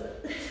no, it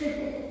wasn't.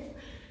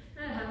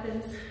 That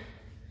happens.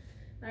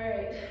 All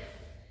right,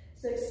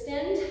 so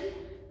extend,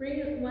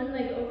 bring one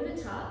leg over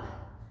the top,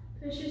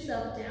 push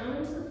yourself down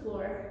into the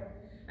floor.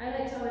 I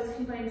like to always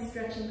combine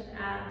stretching with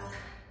abs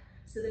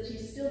so that you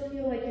still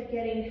feel like you're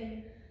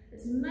getting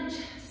as much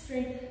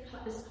strength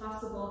as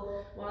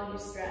possible while you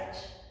stretch.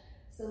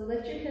 So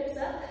lift your hips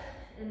up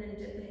and then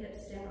dip the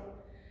hips down.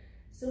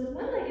 So with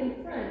one leg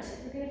in front,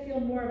 you're going to feel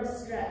more of a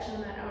stretch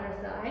on that outer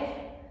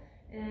thigh,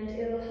 and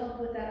it'll help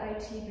with that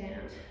IT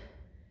band.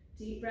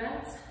 Deep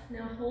breaths.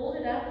 Now hold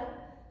it up.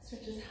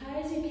 Stretch as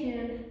high as you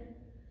can.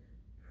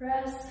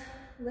 Press,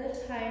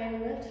 lift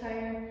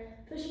higher,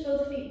 push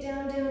both feet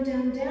down, down,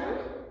 down, down,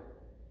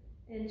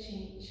 and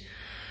change.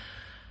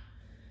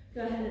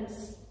 Go ahead and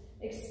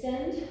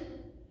extend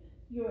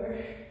your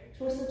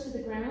torso to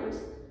the ground,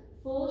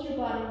 fold your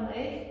bottom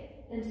leg,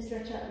 and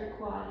stretch out your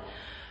quad.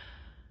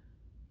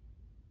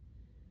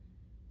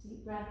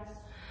 Deep breaths.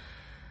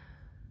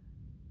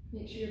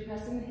 Make sure you're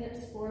pressing the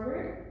hips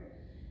forward.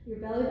 Your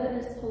belly button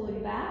is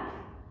pulling back.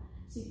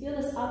 So you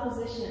feel this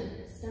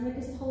opposition. Stomach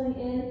is pulling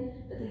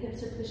in, but the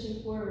hips are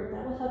pushing forward.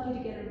 That will help you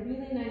to get a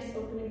really nice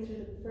opening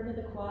through the front of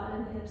the quad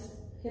and the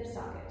hip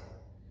socket.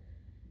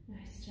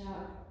 Nice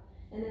job.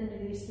 And then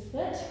release the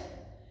foot.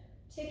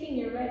 Taking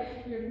your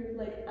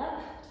leg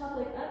up, top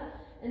leg up,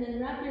 and then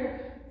wrap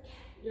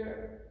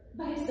your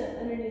bicep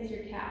underneath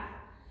your calf.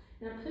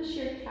 Now push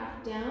your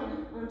calf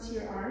down onto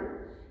your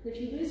arm. And if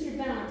you lose your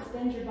balance,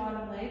 bend your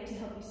bottom leg to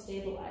help you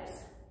stabilize.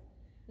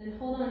 Then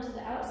hold on to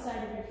the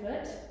outside of your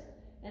foot,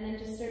 and then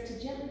just start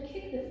to gently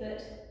kick the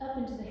foot up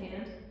into the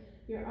hand.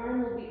 Your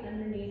arm will be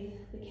underneath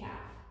the calf.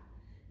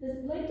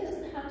 The leg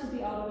doesn't have to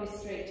be all the way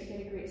straight to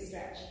get a great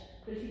stretch,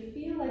 but if you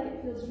feel like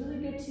it feels really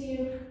good to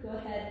you, go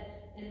ahead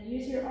and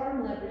use your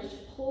arm leverage to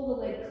pull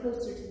the leg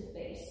closer to the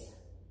face.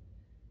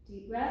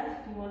 Deep breath.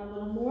 If you want a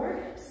little more,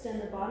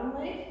 extend the bottom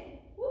leg.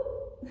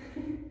 Whoop.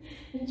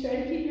 And try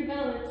to keep your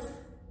balance.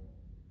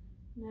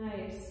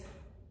 Nice.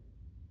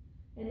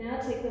 And now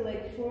take the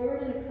leg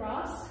forward and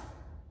across.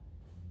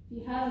 If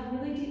you have a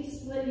really deep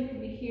split, you can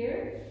be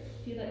here.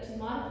 If you'd like to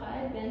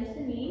modify, bend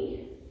the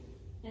knee,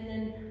 and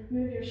then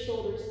move your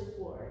shoulder to the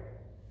floor.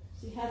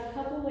 So you have a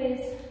couple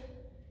ways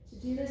to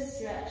do this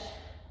stretch.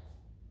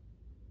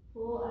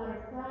 Full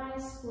outer thigh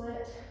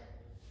split,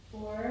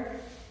 or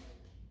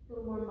a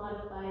little more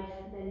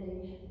modified bending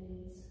the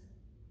knees.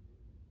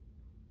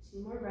 2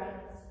 more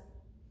breaths.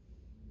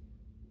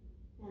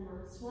 And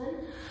last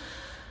one.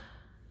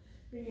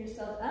 Bring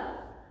yourself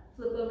up,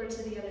 flip over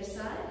to the other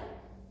side.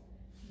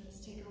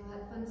 Let's take all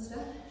that fun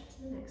stuff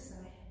to the next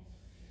side.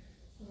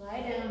 So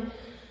lie down,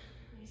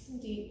 nice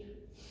and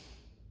deep.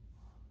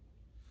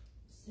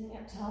 Sitting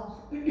up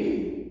tall.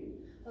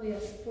 Oh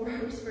yes,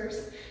 forearms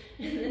first,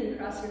 and then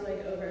cross your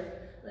leg over.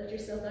 Lift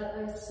yourself up.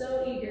 I was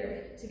so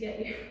eager to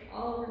get you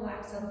all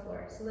relaxed on the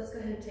floor. So let's go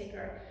ahead and take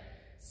our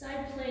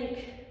side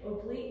plank,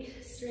 oblique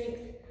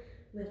strength,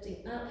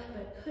 lifting up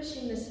by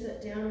pushing this foot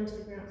down into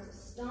the ground. So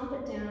stomp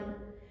it down,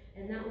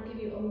 and that will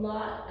give you a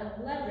lot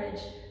of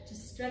leverage to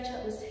stretch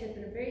out this hip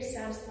in a very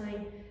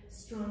satisfying,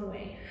 strong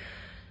way.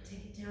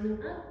 Take it down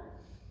and up,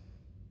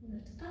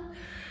 lift up.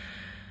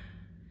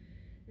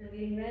 Now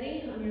getting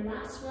ready on your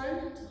last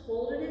one to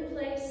hold it in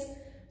place.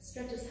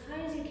 Stretch as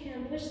high as you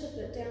can, push the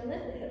foot down,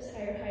 lift the hips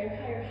higher, higher,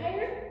 higher,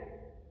 higher,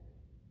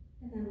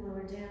 and then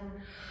lower down.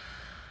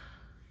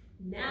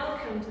 Now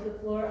come to the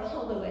floor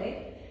all the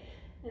way,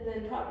 and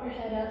then prop your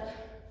head up.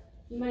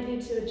 You might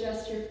need to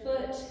adjust your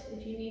foot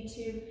if you need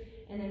to,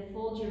 and then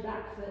fold your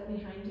back foot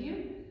behind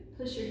you.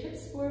 Push your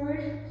hips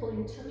forward, pull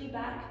your tummy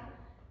back,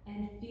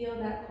 and feel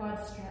that quad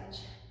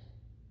stretch.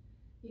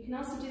 You can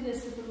also do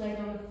this with the leg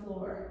on the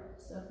floor.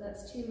 So if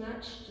that's too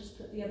much, just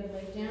put the other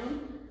leg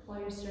down while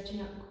you're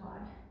stretching out the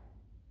quad.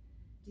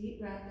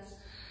 Deep breaths.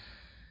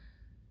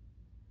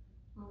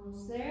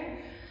 Almost there.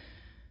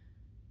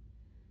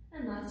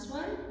 And last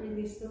one,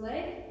 release the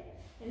leg.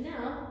 And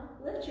now,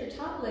 lift your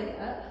top leg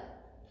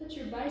up, put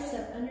your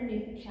bicep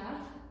underneath the calf,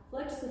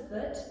 flex the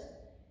foot,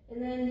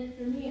 and then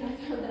for me, I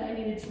found that I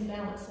needed some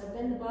balance. So I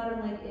bend the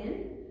bottom leg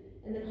in,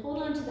 and then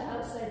hold on to the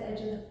outside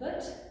edge of the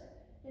foot,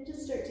 and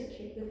just start to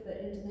kick the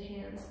foot into the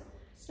hands.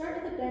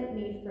 Start with the bent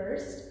knee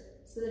first,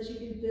 so that you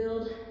can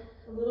build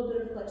a little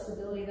bit of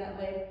flexibility that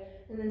way,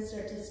 and then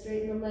start to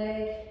straighten the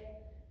leg,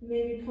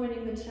 maybe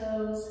pointing the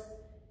toes.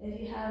 If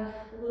you have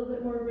a little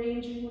bit more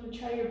range and you want to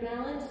try your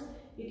balance,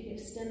 you can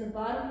extend the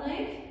bottom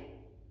leg.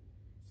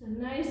 It's a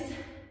nice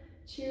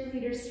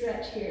cheerleader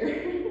stretch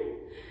here.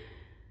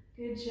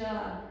 Good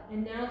job.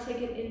 And now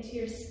take it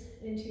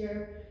into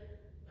your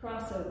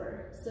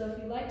crossover. So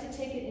if you like to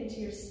take it into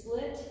your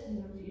split,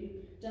 if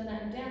you've done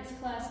that in dance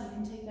class, you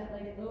can take that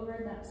leg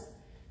over.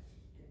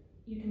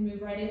 You can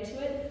move right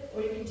into it,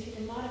 or you can take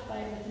a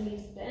modified with the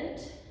knees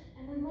bent,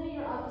 and then lay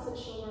your opposite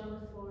shoulder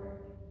on the floor.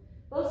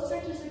 Both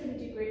stretches are going to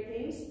do great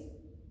things,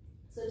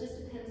 so it just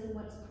depends on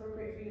what's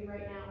appropriate for you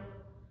right now.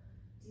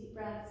 Deep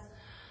breaths.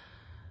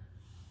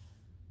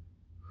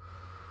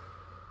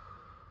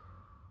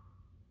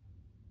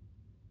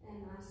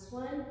 And last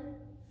one.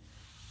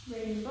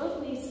 Bring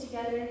both knees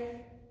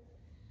together,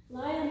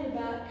 lie on your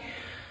back,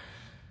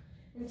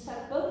 and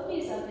tuck both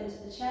knees up into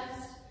the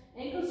chest.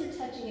 Ankles are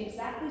touching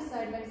exactly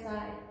side by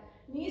side.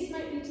 Knees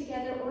might be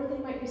together, or they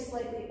might be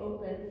slightly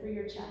open for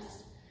your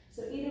chest.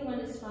 So either one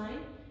is fine.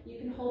 You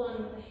can hold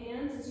on with the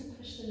hands as you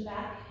push them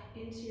back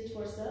into your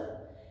torso.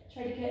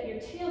 try to get your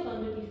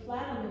tailbone to be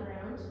flat on the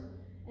ground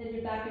and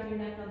your back of your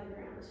neck on the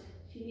ground.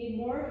 If you need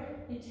more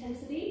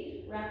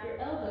intensity, wrap your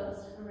elbows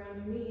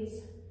around your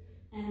knees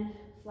and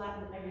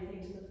flatten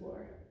everything to the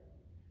floor.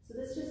 So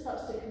this just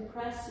helps to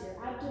compress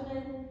your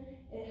abdomen.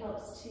 It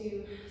helps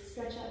to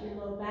stretch out your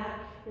low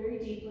back very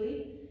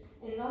deeply.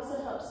 And it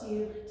also helps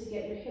you to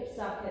get your hip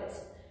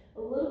sockets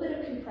a little bit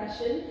of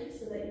compression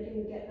so that you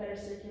can get better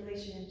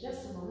circulation in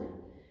just a moment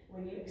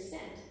when you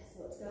extend.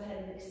 So let's go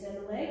ahead and extend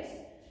the legs.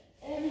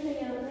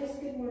 Everything out, nice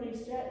good morning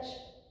stretch.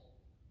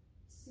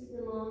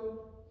 Super long.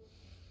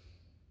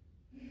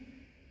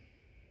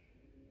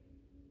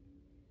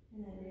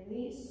 And then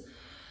release.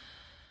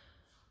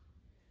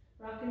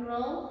 Rock and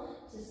roll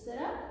to sit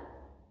up.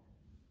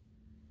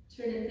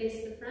 Turn and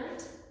face the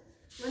front.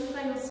 One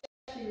final step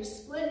for your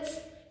splits.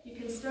 You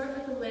can start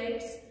with the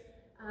legs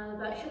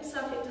about hip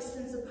socket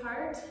distance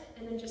apart,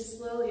 and then just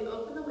slowly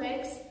open the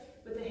legs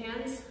with the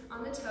hands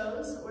on the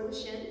toes or the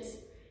shins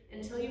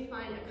until you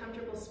find a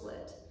comfortable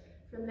split.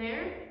 From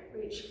there,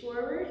 reach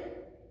forward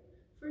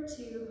for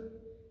 2,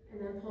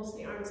 and then pulse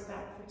the arms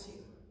back for 2.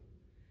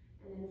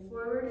 And then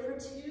forward for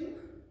 2,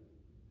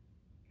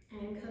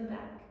 and come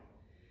back.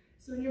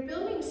 So when you're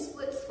building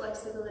splits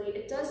flexibility,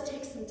 it does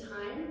take some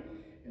time.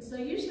 And so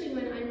usually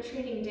when I'm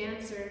training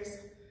dancers,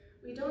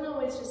 we don't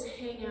always just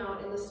hang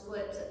out in the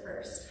splits at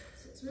first.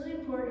 So it's really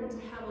important to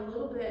have a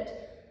little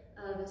bit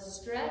of a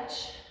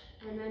stretch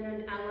and then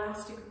an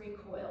elastic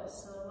recoil.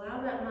 So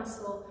allow that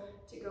muscle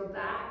to go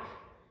back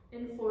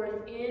and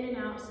forth, in and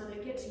out, so that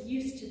it gets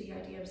used to the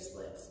idea of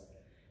splits.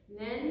 And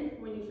then,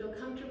 when you feel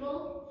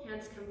comfortable,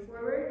 hands come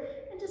forward,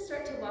 and just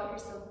start to walk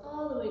yourself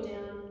all the way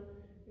down,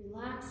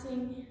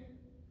 relaxing,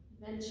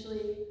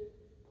 eventually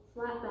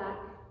flat back,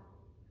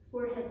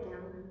 forehead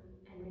down,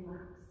 and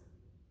relax.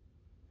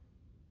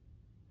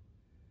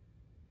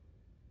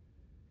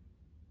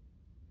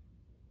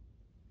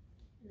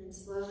 And then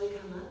slowly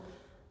come up,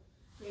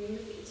 bringing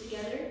the feet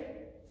together,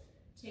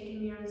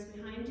 taking the arms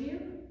behind you,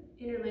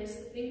 interlace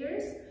the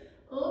fingers,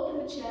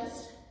 open the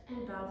chest,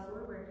 and bow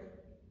forward.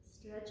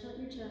 Stretch out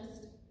your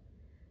chest.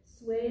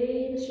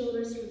 Sway the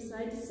shoulders from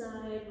side to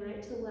side,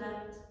 right to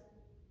left.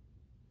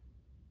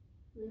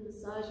 Really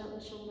massage out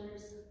the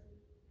shoulders.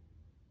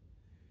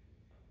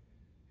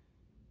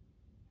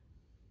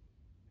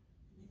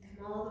 And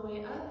come all the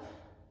way up,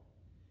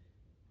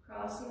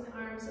 crossing the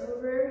arms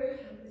over,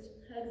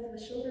 hug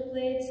the shoulder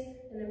blades,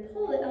 and then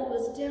pull the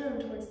elbows down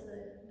towards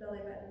the belly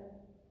button.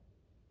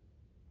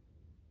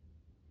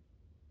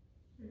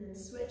 And then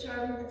switch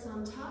arm that's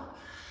on top,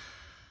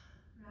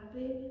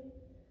 wrapping,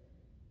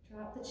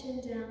 drop the chin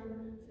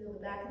down, feel the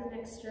back of the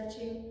neck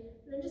stretching,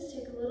 and then just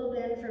take a little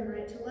bend from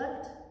right to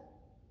left.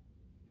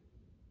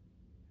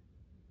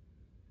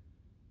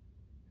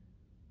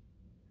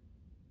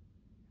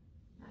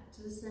 Back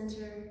to the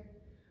center,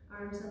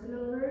 arms up and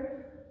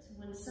over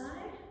to one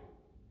side,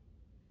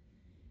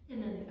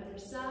 and then the other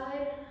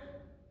side.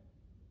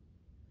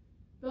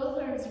 Both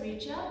arms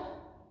reach up,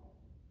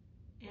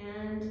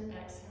 and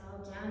exhale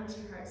down into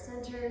your heart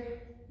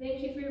center.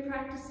 Thank you for your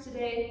practice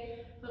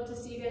today. Hope to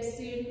see you guys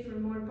soon for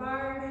more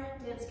barre,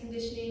 dance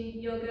conditioning,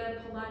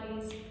 yoga,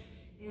 Pilates,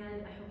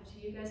 and I hope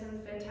you guys have a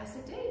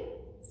fantastic day.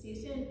 See you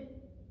soon.